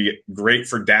had to be great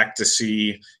for Dak to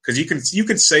see, because you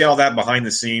can say all that behind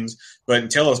the scenes, but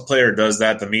until a player does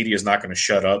that, the media is not going to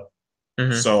shut up.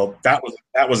 Mm-hmm. So that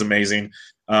was amazing.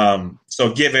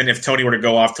 So given if Tony were to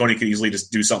go off, Tony could easily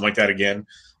just do something like that again.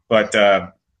 But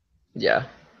yeah,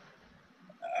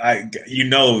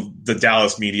 the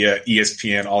Dallas media,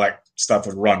 ESPN, all that stuff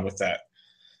would run with that.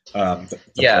 And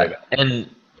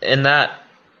that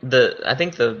I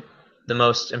think the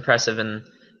most impressive and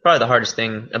probably the hardest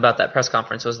thing about that press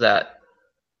conference was that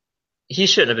he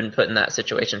shouldn't have been put in that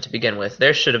situation to begin with.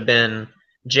 There should have been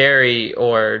Jerry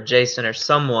or Jason or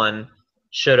someone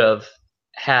should have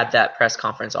had that press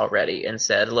conference already and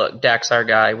said, look, Dak's our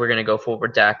guy. We're going to go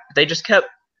forward, Dak. They just kept,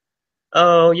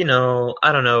 I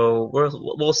don't know.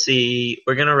 We'll see.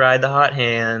 We're going to ride the hot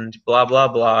hand, blah, blah,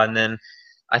 blah. And then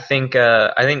I think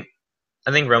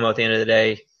Romo at the end of the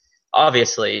day,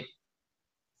 obviously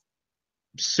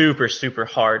super, super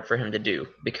hard for him to do,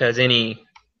 because any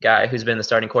guy who's been the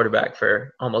starting quarterback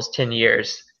for almost 10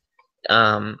 years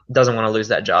doesn't want to lose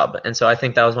that job. And so I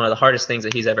think that was one of the hardest things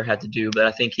that he's ever had to do. But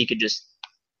I think he could just,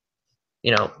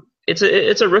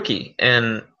 it's a rookie,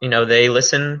 and, they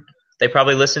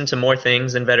probably listen to more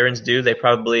things than veterans do. They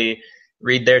probably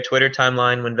read their Twitter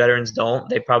timeline when veterans don't.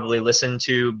 They probably listen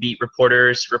to beat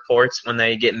reporters' reports when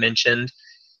they get mentioned.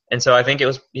 And so I think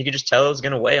you could just tell it was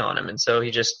going to weigh on him. And so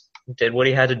he just did what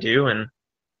he had to do, and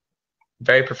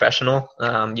very professional.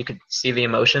 You could see the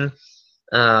emotion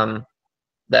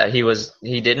that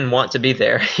he didn't want to be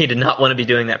there. He did not want to be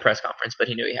doing that press conference, but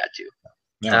he knew he had to.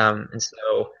 Yeah. And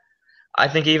so I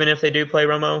think even if they do play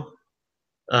Romo,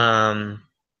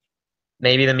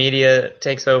 maybe the media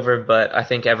takes over, but I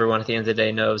think everyone at the end of the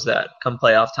day knows that come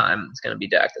playoff time, it's going to be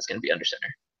Dak that's going to be under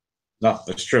center. No,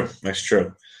 that's true. That's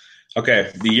true.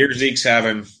 Okay, the year Zeke's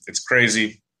having, it's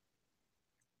crazy.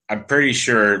 I'm pretty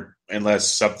sure, unless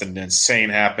something insane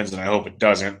happens, and I hope it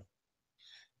doesn't,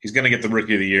 he's going to get the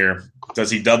Rookie of the Year.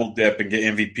 Does he double dip and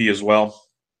get MVP as well?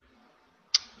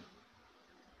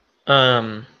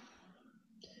 That's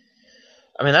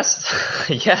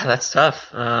tough.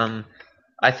 I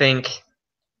think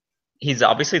he's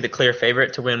obviously the clear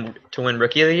favorite to win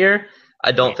Rookie of the Year.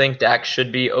 I don't think Dak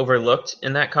should be overlooked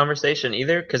in that conversation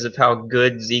either, because of how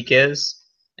good Zeke is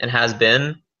and has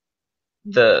been.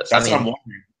 What I'm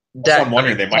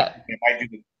wondering.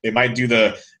 They might do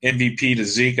the MVP to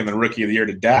Zeke and the Rookie of the Year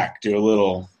to Dak. Do a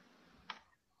little.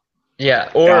 Yeah,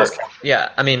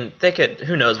 they could.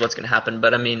 Who knows what's going to happen?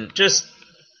 But just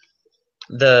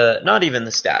not even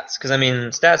the stats, because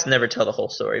stats never tell the whole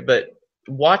story. But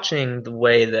watching the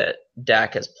way that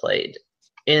Dak has played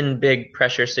in big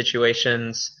pressure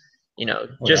situations,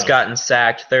 gotten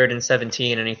sacked 3rd and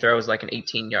 17, and he throws like an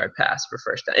 18-yard pass for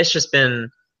first down. It's just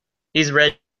been, he's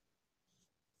gotten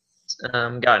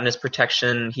his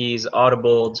protection, he's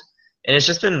audibled, and it's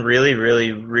just been really,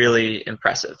 really, really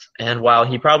impressive. And while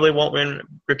he probably won't win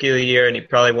Rookie of the Year and he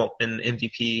probably won't win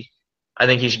MVP, I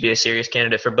think he should be a serious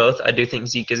candidate for both. I do think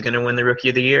Zeke is going to win the Rookie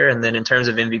of the Year, and then in terms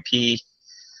of MVP,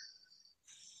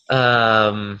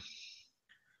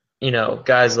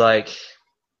 guys like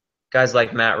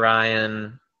Matt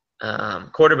Ryan,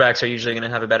 quarterbacks are usually going to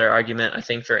have a better argument, I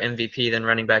think, for MVP than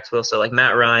running backs will. So like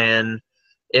Matt Ryan,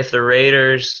 if the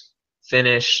Raiders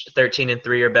finish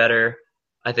 13-3 or better,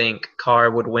 I think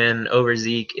Carr would win over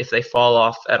Zeke. If they fall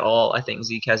off at all, I think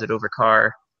Zeke has it over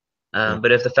Carr.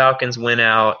 But if the Falcons win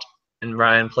out and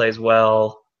Ryan plays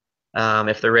well,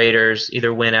 if the Raiders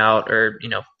either win out or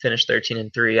finish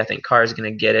 13-3, I think Carr's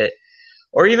going to get it.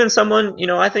 Or even someone,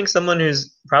 I think someone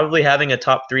who's probably having a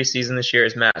top 3 season this year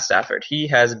is Matt Stafford. He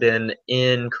has been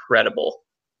incredible,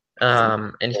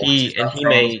 and he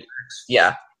may,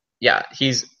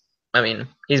 he's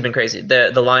been crazy.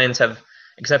 The Lions have,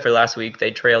 except for last week,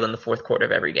 they trailed in the fourth quarter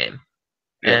of every game,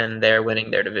 and they're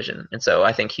winning their division. And so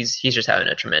I think he's just having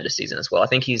a tremendous season as well. I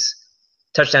think he's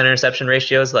touchdown interception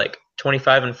ratio is like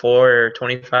 25-4 or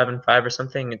 25-5 or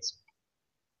something. It's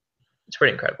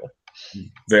pretty incredible.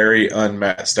 Very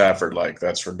un-Matt Stafford-like,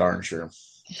 that's for darn sure.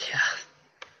 Yeah.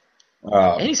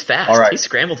 And he's fast. All right. He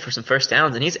scrambled for some first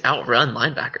downs, and he's outrun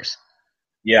linebackers.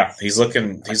 Yeah, he's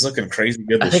looking crazy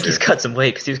good this year. I think he's cut some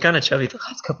weight because he was kind of chubby the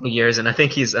last couple of years, and I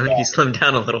think he's slimmed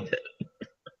down a little bit.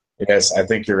 Yes, I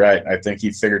think you're right. I think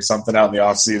he figured something out in the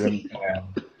offseason,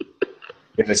 and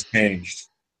it has changed.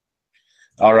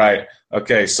 All right.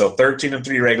 Okay, so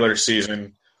 13-3 regular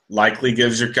season likely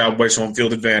gives your Cowboys home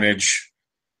field advantage.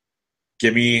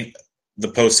 Give me the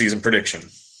postseason prediction.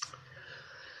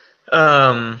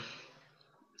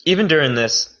 Even during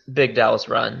this big Dallas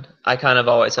run, I kind of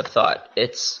always have thought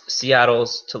it's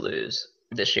Seattle's to lose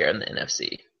this year in the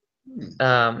NFC.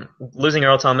 Losing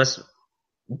Earl Thomas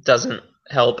doesn't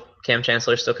help. Cam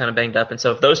Chancellor's still kind of banged up. And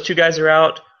so if those two guys are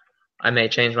out, I may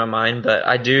change my mind. But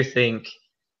I do think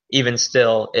even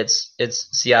still it's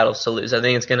Seattle's to lose. I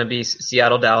think it's going to be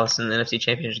Seattle-Dallas in the NFC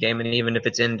Championship game. And even if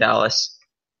it's in Dallas,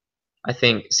 I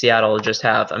think Seattle just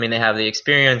have – they have the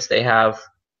experience. They have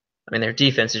 – their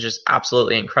defense is just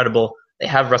absolutely incredible. They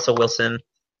have Russell Wilson.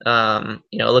 It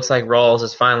looks like Rawls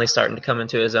is finally starting to come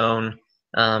into his own,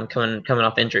 coming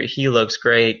off injury. He looks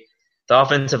great. The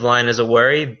offensive line is a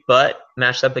worry, but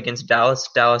matched up against Dallas,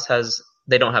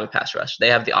 they don't have a pass rush. They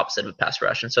have the opposite of a pass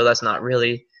rush, and so that's not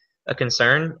really a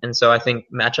concern. And so I think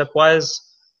matchup-wise,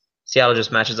 Seattle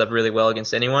just matches up really well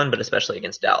against anyone, but especially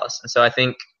against Dallas. And so I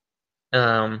think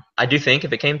I do think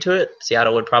if it came to it,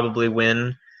 Seattle would probably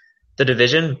win the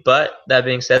division. But that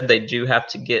being said, they do have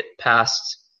to get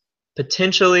past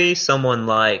potentially someone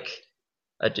like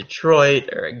a Detroit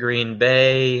or a Green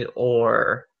Bay,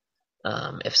 or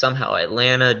if somehow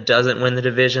Atlanta doesn't win the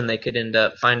division, they could end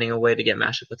up finding a way to get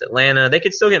matched up with Atlanta. They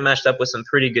could still get matched up with some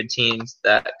pretty good teams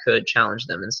that could challenge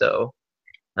them. And so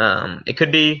it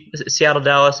could be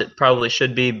Seattle-Dallas. It probably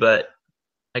should be, but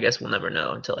I guess we'll never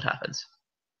know until it happens.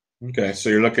 Okay, so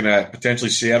you're looking at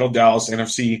potentially Seattle-Dallas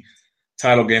NFC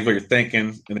title games, what you're thinking,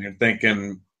 and then you're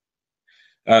thinking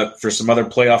for some other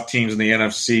playoff teams in the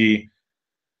NFC,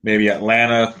 maybe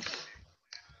Atlanta,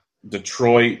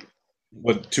 Detroit.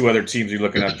 What 2 other teams are you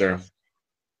looking at there?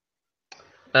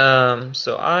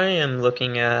 So I am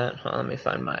looking at. Let me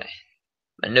find my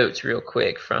notes real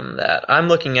quick from that. I'm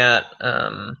looking at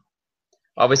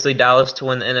obviously Dallas to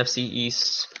win the NFC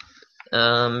East.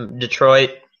 Detroit,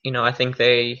 I think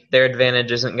their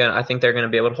advantage isn't gonna. I think they're going to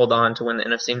be able to hold on to win the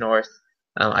NFC North.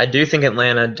 I do think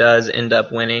Atlanta does end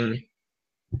up winning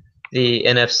the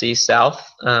NFC South.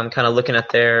 Kind of looking at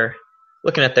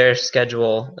their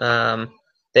schedule.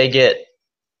 They get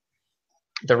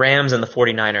the Rams and the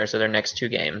 49ers are their next 2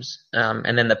 games,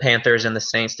 and then the Panthers and the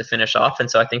Saints to finish off.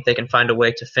 And so I think they can find a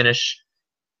way to finish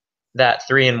that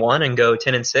 3-1 and go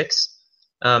 10-6.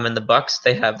 And the Bucs,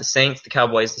 they have the Saints, the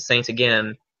Cowboys, the Saints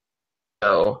again.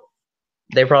 So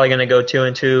they're probably going to go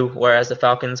 2-2, whereas the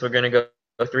Falcons were going to go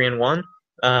 3-1.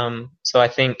 So I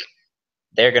think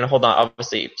they're going to hold on.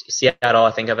 Obviously, Seattle,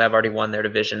 I think have already won their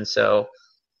division. So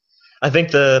I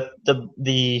think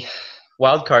the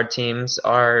wild card teams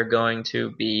are going to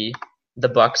be the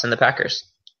Bucs and the Packers.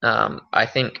 I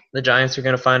think the Giants are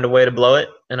going to find a way to blow it,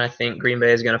 and I think Green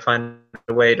Bay is going to find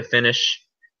a way to finish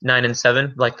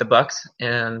 9-7 like the Bucs,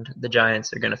 and the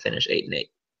Giants are going to finish 8-8.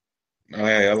 Oh,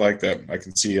 yeah, I like that. I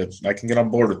can see it. I can get on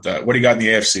board with that. What do you got in the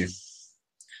AFC?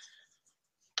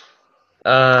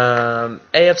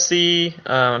 AFC,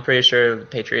 I'm pretty sure the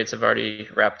Patriots have already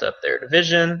wrapped up their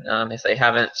division. If they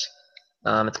haven't,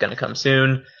 it's going to come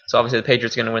soon. So obviously the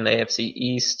Patriots are going to win the AFC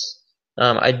East.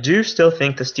 I do still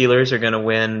think the Steelers are going to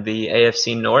win the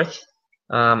AFC North.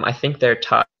 I think they're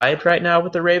tied right now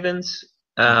with the Ravens,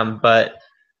 but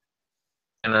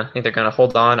I think they're going to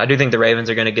hold on. I do think the Ravens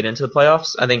are going to get into the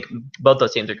playoffs. I think both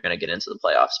those teams are going to get into the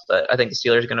playoffs, but I think the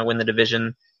Steelers are going to win the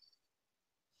division.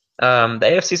 The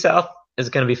AFC South is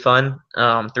going to be fun.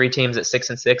 3 teams at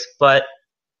 6-6, but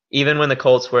even when the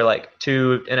Colts were like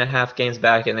 2.5 games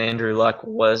back and Andrew Luck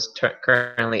was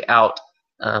currently out,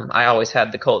 I always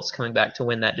had the Colts coming back to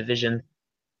win that division.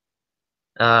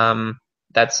 I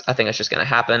think that's just going to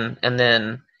happen. And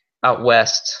then out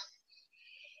west,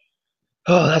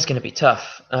 Oh, that's going to be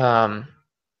tough. I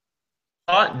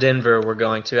thought Denver were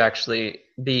going to actually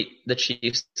beat the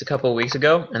Chiefs a couple of weeks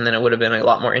ago, and then it would have been a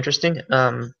lot more interesting.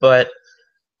 But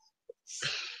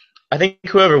I think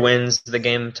whoever wins the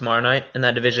game tomorrow night in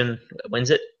that division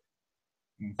wins it.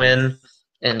 Win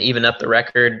and even up the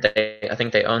record. I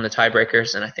think they own the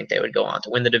tiebreakers, and I think they would go on to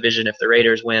win the division. If the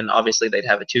Raiders win, obviously they'd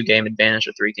have a 2-game advantage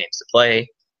with 3 games to play.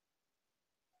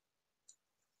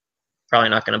 Probably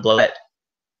not going to blow it.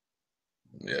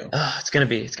 Yeah, it's gonna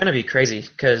be crazy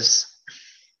because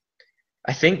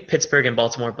I think Pittsburgh and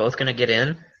Baltimore are both gonna get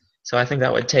in. So I think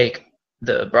that would take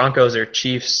the Broncos or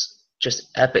Chiefs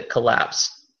just epic collapse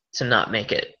to not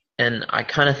make it, and I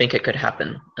kind of think it could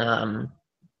happen. But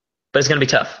it's gonna be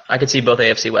tough. I could see both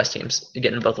AFC West teams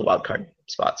getting both the wild card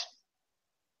spots.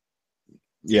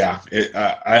 Yeah,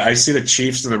 I see the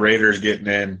Chiefs and the Raiders getting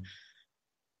in.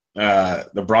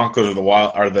 The Broncos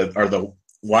are the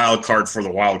wild card for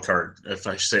the wild card, if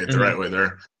I say it the right way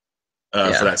there,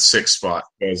 for that 6th spot.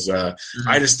 Because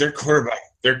their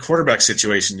quarterback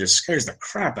situation just scares the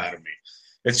crap out of me.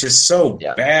 It's just so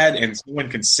bad and so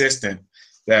inconsistent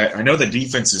that I know the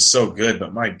defense is so good,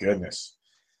 but my goodness.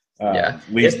 If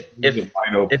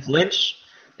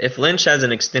Lynch has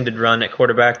an extended run at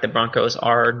quarterback, the Broncos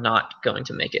are not going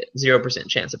to make it. 0%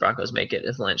 chance the Broncos make it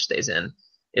if Lynch stays in.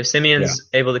 If Simeon's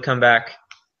able to come back,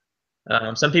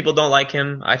 some people don't like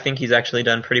him. I think he's actually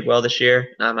done pretty well this year.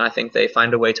 I think they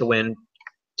find a way to win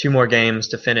 2 more games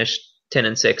to finish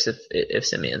 10-6 if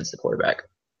Simeon's the quarterback.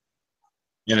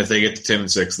 And if they get to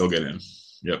 10-6, they'll get in.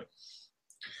 Yep.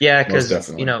 Yeah, because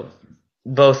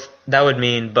that would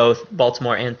mean both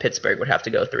Baltimore and Pittsburgh would have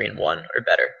to go 3-1 or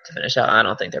better to finish out. I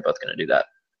don't think they're both going to do that.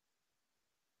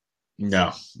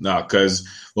 No, because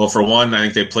for one, I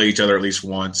think they play each other at least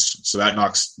once, so that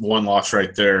knocks 1 loss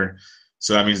right there.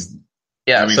 So that means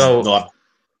they'll have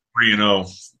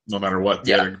 3-0 no matter what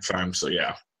the other time. So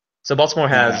So Baltimore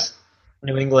has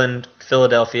New England,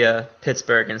 Philadelphia,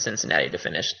 Pittsburgh, and Cincinnati to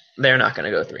finish. They're not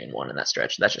going to go 3-1 in that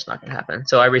stretch. That's just not going to happen.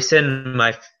 So I rescind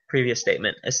my previous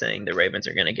statement as saying the Ravens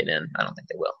are going to get in. I don't think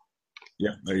they will.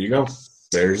 Yeah, there you go.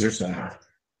 There's your sign.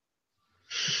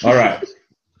 All right.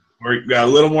 We got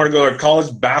a little more to go. Our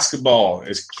college basketball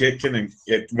is kicking and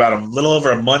about a little over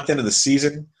a month into the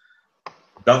season.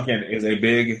 Duncan is a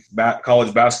big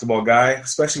college basketball guy,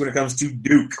 especially when it comes to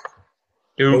Duke.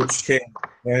 Coach K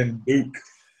and Duke.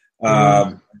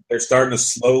 They're starting to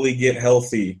slowly get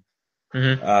healthy.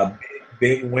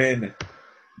 Big win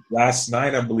last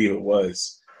night, I believe it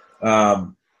was.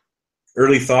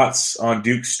 Early thoughts on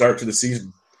Duke's start to the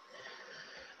season?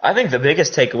 I think the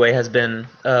biggest takeaway has been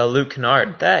Luke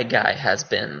Kennard. That guy has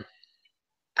been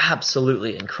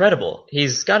absolutely incredible.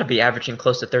 He's got to be averaging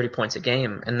close to 30 points a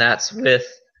game, and that's with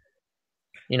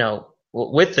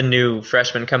the new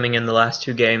freshman coming in the last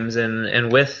 2 games,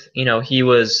 and with he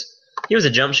was a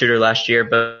jump shooter last year,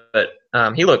 but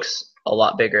he looks a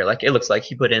lot bigger. Like it looks like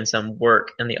he put in some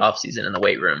work in the offseason in the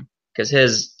weight room because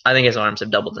I think his arms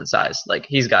have doubled in size. Like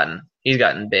he's gotten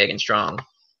big and strong,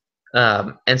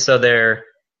 and so they're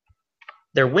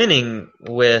winning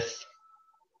with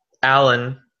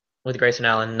Grayson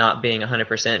Allen not being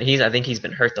 100%. I think he's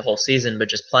been hurt the whole season, but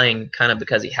just playing kind of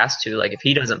because he has to. Like if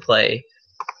he doesn't play,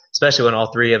 especially when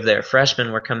all 3 of their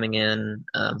freshmen were coming in,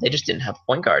 they just didn't have a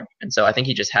point guard. And so I think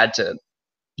he just had to,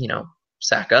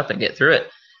 sack up and get through it.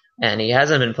 And he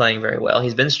hasn't been playing very well.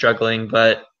 He's been struggling,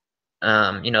 but,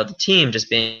 the team just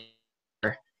being,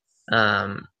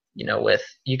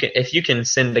 if you can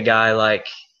send a guy like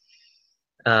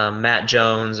Matt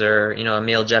Jones or,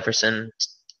 Emile Jefferson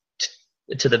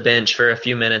to the bench for a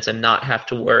few minutes and not have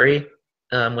to worry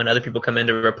when other people come in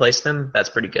to replace them, that's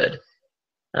pretty good.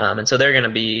 And so they're going to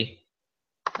be,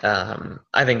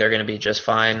 I think they're going to be just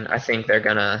fine. I think they're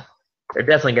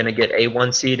definitely going to get a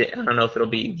 1 seed. I don't know if it'll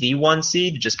be the 1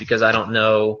 seed just because I don't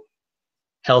know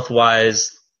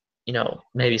health-wise,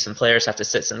 maybe some players have to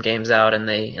sit some games out and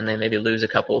they maybe lose a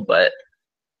couple, but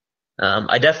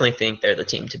I definitely think they're the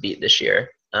team to beat this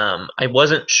year. I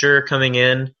wasn't sure coming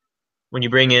in when you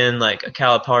bring in like a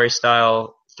Calipari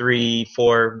style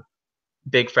 3-4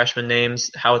 big freshman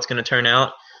names, how it's going to turn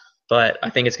out. But I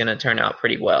think it's going to turn out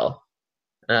pretty well.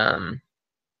 And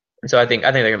so I think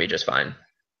they're going to be just fine.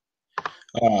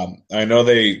 I know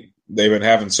they've been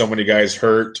having so many guys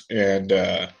hurt, and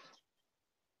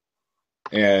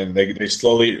they're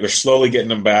slowly getting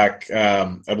them back.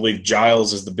 I believe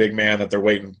Giles is the big man that they're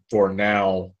waiting for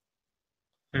now.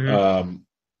 When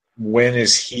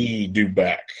is he due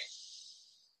back?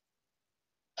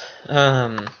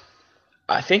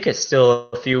 I think it's still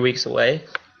a few weeks away.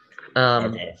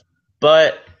 Okay.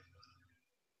 But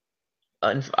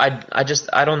I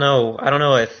don't know. I don't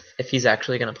know if he's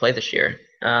actually going to play this year.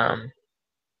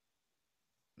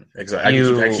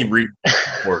 Exactly. I keep reading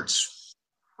reports.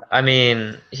 I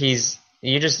mean, you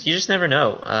just never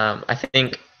know. I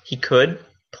think he could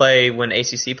play when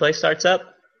ACC play starts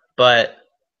up, but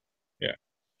yeah,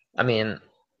 I mean,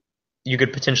 you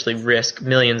could potentially risk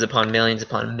millions upon millions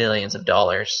upon millions of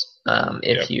dollars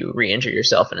if you re-injure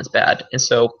yourself and it's bad. And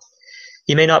so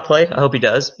he may not play. I hope he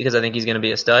does because I think he's going to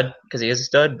be a stud because he is a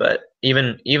stud. But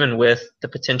even with the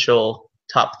potential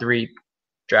top 3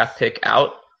 draft pick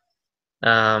out,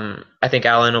 I think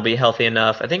Allen will be healthy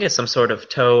enough. I think it's some sort of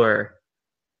toe or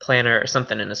plantar or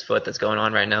something in his foot that's going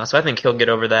on right now. So I think he'll get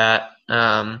over that.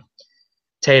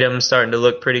 Tatum's starting to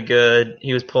look pretty good.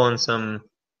 He was pulling some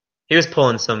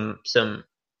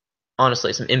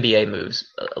honestly some NBA moves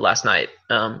last night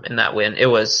in that win. It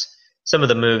was some of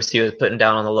the moves he was putting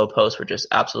down on the low post were just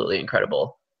absolutely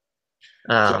incredible.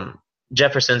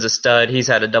 Jefferson's a stud. He's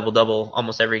had a double-double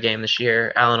almost every game this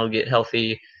year. Allen will get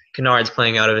healthy. Kennard's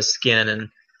playing out of his skin. And,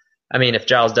 I mean, if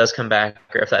Giles does come back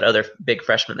or if that other big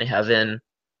freshman they have in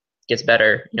gets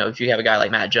better, if you have a guy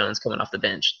like Matt Jones coming off the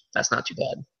bench, that's not too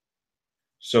bad.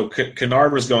 So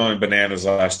Kennard was going bananas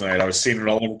last night. I was seeing it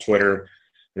all over Twitter.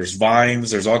 There's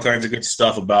vines. There's all kinds of good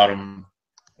stuff about him.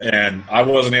 And I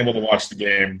wasn't able to watch the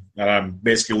game. And I'm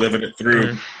basically living it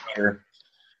through.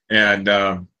 And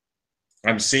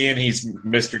I'm seeing he's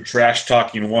Mr. Trash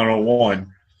Talking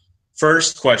 101.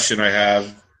 First question I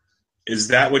have, is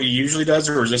that what he usually does,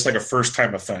 or is this like a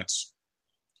first-time offense?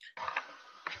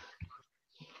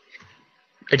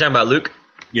 Are you talking about Luke?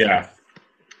 Yeah.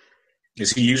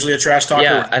 Is he usually a trash talker?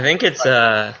 Yeah, I think it's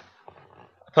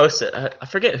posted. I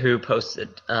forget who posted.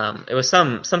 It was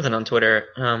something on Twitter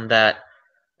that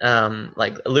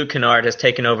like Luke Kennard has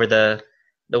taken over the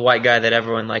white guy that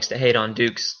everyone likes to hate on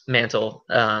Duke's mantle.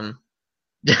 I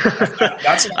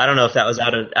don't know if that was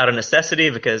out of necessity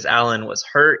because Allen was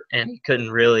hurt and he couldn't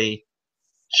really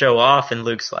show off, and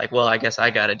Luke's like, well, I guess I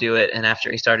got to do it. And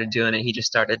after he started doing it, he just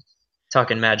started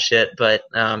talking mad shit. But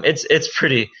it's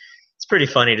pretty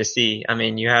funny to see. I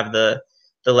mean, you have the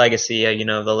legacy, the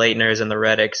Leitners and the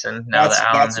Redicks, and now the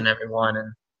Allens and everyone.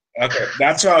 And okay,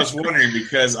 that's what I was wondering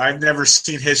because I've never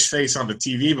seen his face on the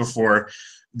TV before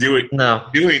doing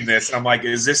this. I'm like,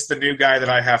 is this the new guy that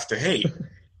I have to hate?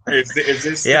 Is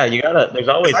this? Yeah, you gotta. There's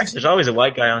always a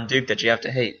white guy on Duke that you have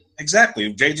to hate.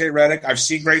 Exactly, JJ Redick. I've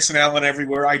seen Grayson Allen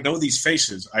everywhere. I know these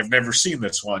faces. I've never seen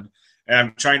this one, and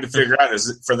I'm trying to figure out: is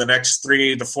it for the next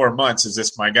 3 to 4 months? Is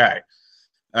this my guy?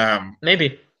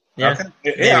 Maybe. Yeah.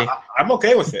 Okay. Yeah, I'm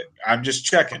okay with it. I'm just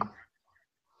checking.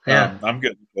 Yeah, I'm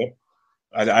good with it.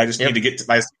 I just need to get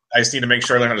to. I just need to make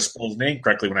sure I learn how to spell his name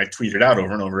correctly when I tweet it out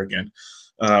over and over again.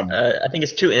 I think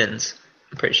it's 2 N's.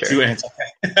 I'm pretty sure. 2 N's.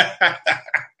 Okay.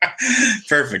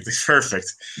 Perfect.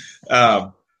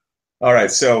 All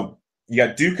right, so you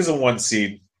got Duke as a 1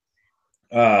 seed.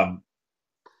 I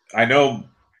know,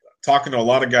 talking to a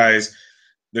lot of guys,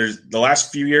 there's the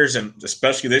last few years, and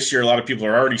especially this year, a lot of people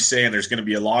are already saying there's going to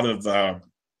be a lot of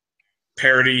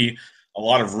parity, a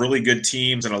lot of really good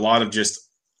teams, and a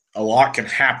lot can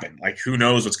happen. Like, who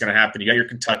knows what's going to happen? You got your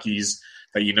Kentuckys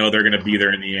that they're going to be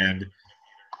there in the end.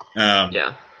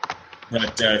 Yeah.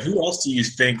 But who else do you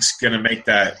think's going to make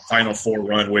that Final Four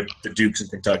run with the Dukes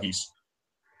and Kentuckys?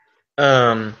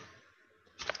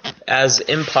 As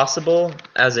impossible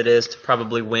as it is to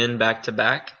probably win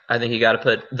back-to-back, I think you got to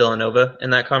put Villanova in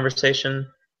that conversation.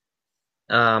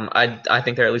 I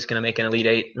think they're at least going to make an Elite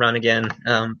Eight run again,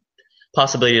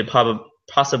 possibly to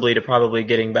probably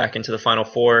getting back into the Final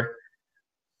Four.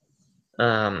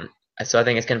 So I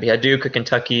think it's going to be a Duke, a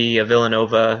Kentucky, a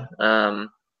Villanova.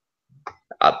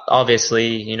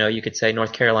 Obviously, you could say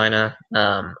North Carolina.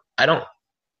 I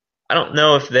don't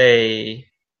know if they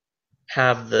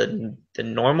have the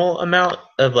normal amount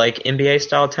of like NBA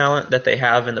style talent that they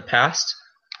have in the past.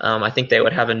 I think they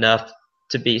would have enough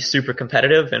to be super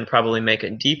competitive and probably make a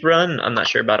deep run. I'm not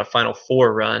sure about a Final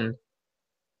Four run.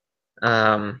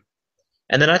 And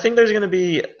then I think there's going to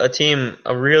be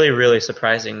a really, really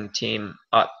surprising team,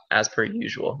 as per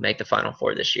usual, make the Final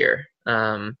Four this year.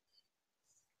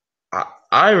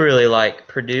 I really like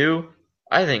Purdue.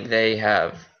 I think they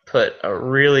have put a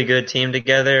really good team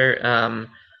together.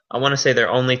 I want to say their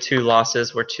only 2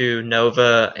 losses were to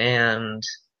Nova and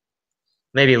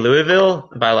maybe Louisville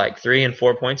by like 3 and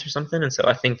 4 points or something. And so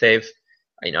I think I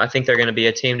think they're going to be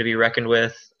a team to be reckoned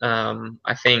with.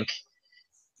 I think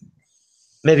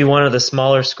maybe one of the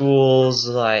smaller schools,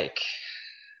 like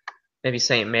maybe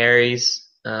St. Mary's,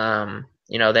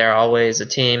 they're always a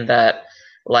team that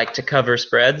like to cover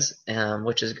spreads,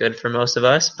 which is good for most of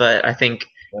us. But I think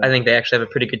I think they actually have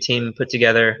a pretty good team put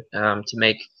together to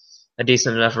make a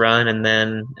decent enough run. And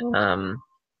then,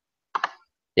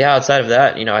 outside of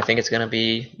that, I think it's going to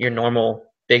be your normal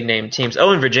big name teams.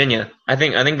 Oh, and Virginia. I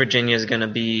think Virginia is going to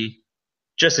be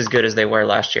just as good as they were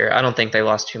last year. I don't think they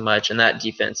lost too much, and that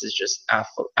defense is just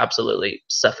absolutely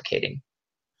suffocating.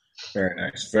 Very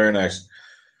nice. Very nice.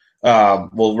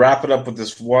 We'll wrap it up with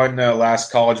this one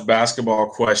last college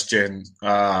basketball question.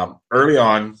 Early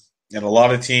on, and a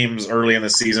lot of teams early in the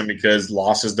season, because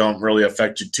losses don't really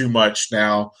affect you too much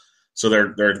now, so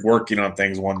they're working on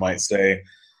things, one might say.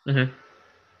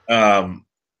 Mm-hmm.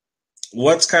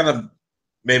 What's kind of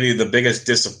maybe the biggest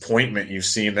disappointment you've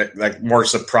seen, that like more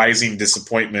surprising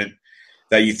disappointment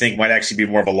that you think might actually be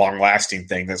more of a long-lasting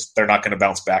thing that they're not going to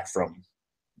bounce back from,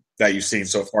 that you've seen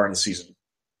so far in the season?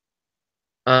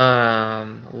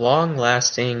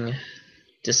 Long-lasting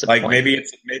disappointment. Like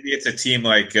maybe it's a team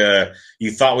like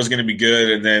you thought was going to be good,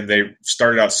 and then they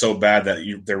started out so bad that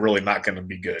they're really not going to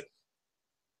be good,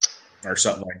 or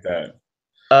something like that.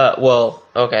 Well,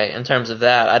 okay. In terms of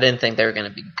that, I didn't think they were going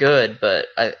to be good, but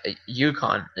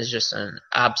UConn is just an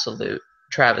absolute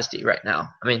travesty right now.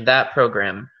 I mean, that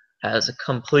program has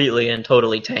completely and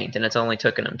totally tanked, and it's only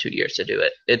taken them 2 years to do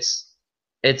it. It's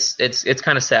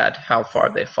kind of sad how far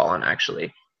they've fallen,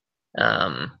 actually,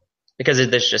 because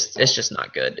it's just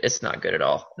not good. It's not good at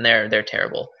all, and they're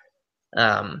terrible.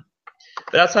 But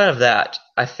outside of that,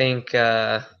 I think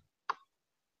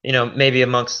maybe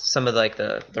amongst some of like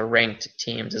the ranked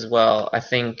teams as well, I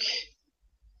think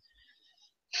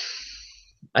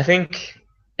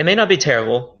it may not be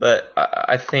terrible, but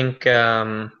I think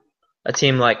a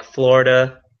team like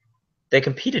Florida, they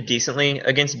competed decently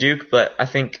against Duke, but I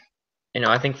think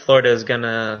Florida is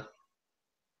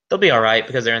they'll be all right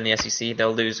because they're in the SEC.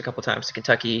 They'll lose a couple times to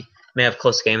Kentucky, may have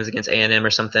close games against A&M or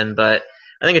something, but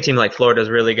I think a team like Florida is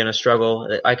really going to struggle.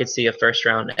 I could see a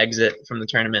first-round exit from the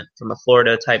tournament from a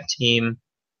Florida-type team.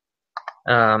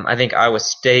 I think Iowa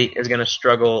State is going to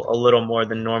struggle a little more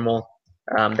than normal.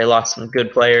 They lost some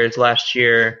good players last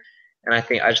year, and I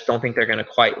just don't think they're going to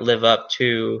quite live up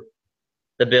to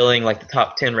the billing, like the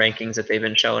top 10 rankings that they've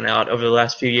been showing out over the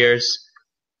last few years.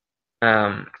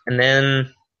 And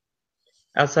then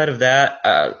outside of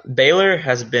that, Baylor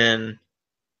has been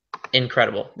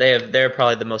incredible. They're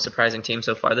probably the most surprising team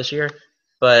so far this year,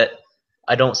 but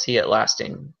I don't see it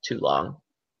lasting too long,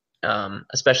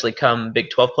 especially come Big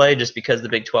 12 play, just because the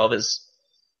Big 12 is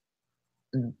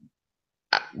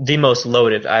the most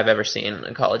loaded I've ever seen in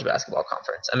a college basketball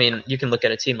conference. I mean, you can look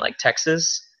at a team like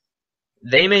Texas.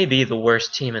 They may be the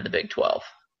worst team in the Big 12.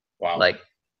 Wow. Like,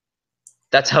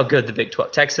 that's how good the Big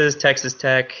 12, Texas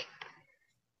Tech.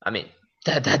 I mean,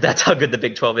 that's how good the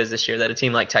Big 12 is this year, that a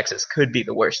team like Texas could be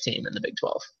the worst team in the Big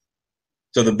 12.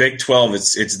 So the Big 12,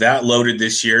 it's that loaded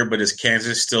this year, but is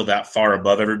Kansas still that far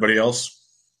above everybody else?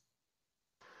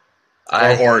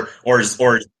 Or is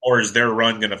their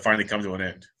run going to finally come to an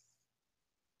end?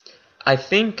 I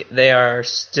think they are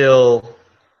still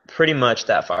pretty much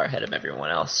that far ahead of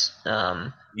everyone else.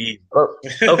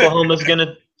 Oklahoma's going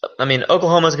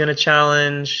to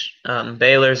challenge.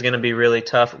 Baylor's going to be really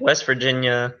tough. West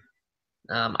Virginia,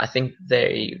 I think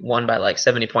they won by like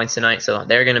 70 points tonight, so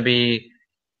they're going to be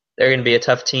a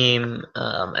tough team.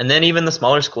 And then even the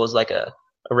smaller schools, like a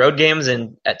road games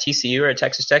at TCU or at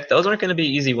Texas Tech, those aren't going to be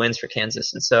easy wins for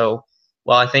Kansas. And so,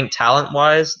 while I think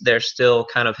talent-wise they're still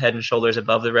kind of head and shoulders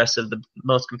above the rest of the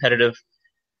most competitive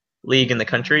league in the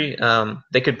country,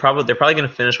 they're probably going to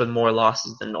finish with more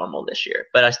losses than normal this year.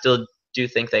 But I still do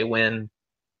think they win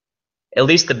at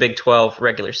least the Big 12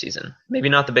 regular season. Maybe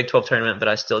not the Big 12 tournament, but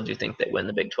I still do think they win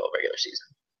the Big 12 regular season.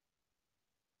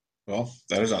 Well,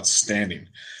 that is outstanding.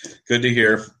 Good to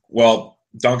hear. Well,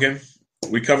 Duncan,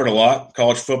 we covered a lot: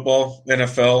 college football,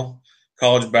 NFL,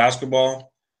 college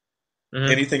basketball.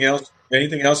 Mm-hmm.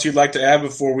 Anything else you'd like to add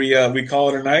before we call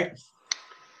it a night?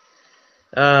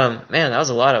 Man, that was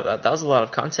a lot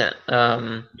of content. Yeah,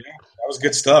 that was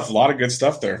good stuff. A lot of good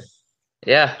stuff there.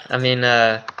 Yeah, I mean,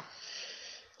 the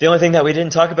only thing that we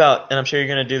didn't talk about, and I'm sure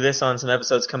you're going to do this on some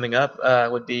episodes coming up,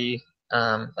 would be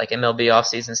like MLB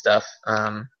offseason stuff.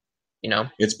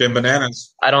 It's been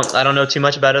bananas. I don't know too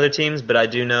much about other teams, but I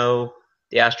do know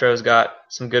the Astros got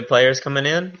some good players coming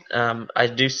in. I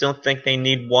do still think they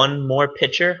need one more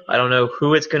pitcher. I don't know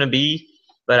who it's going to be,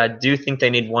 but I do think they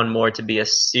need one more to be a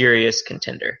serious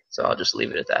contender. So I'll just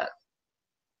leave it at that.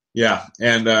 Yeah,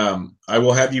 and I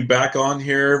will have you back on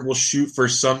here. We'll shoot for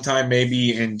sometime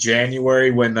maybe in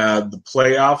January when the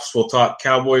playoffs. We'll talk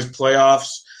Cowboys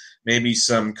playoffs, maybe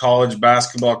some college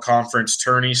basketball conference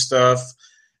tourney stuff,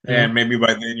 and maybe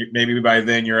by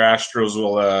then your Astros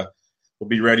will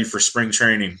be ready for spring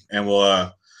training, and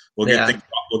we'll get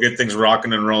we'll get things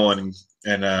rocking and rolling,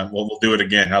 and we'll do it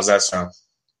again. How's that sound?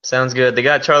 Sounds good. They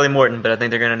got Charlie Morton, but I think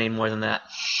they're going to need more than that.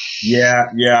 Yeah,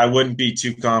 I wouldn't be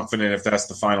too confident if that's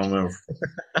the final move.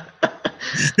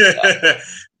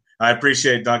 I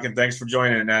appreciate it, Duncan. Thanks for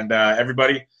joining. And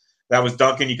everybody, that was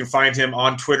Duncan. You can find him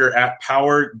on Twitter at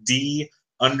PowerD_picks.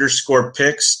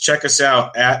 Check us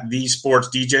out at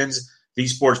TheSportsDegens,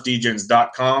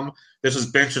 thesportsdegens.com. This was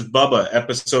Bench with Bubba,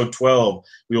 episode 12.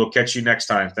 We will catch you next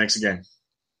time. Thanks again.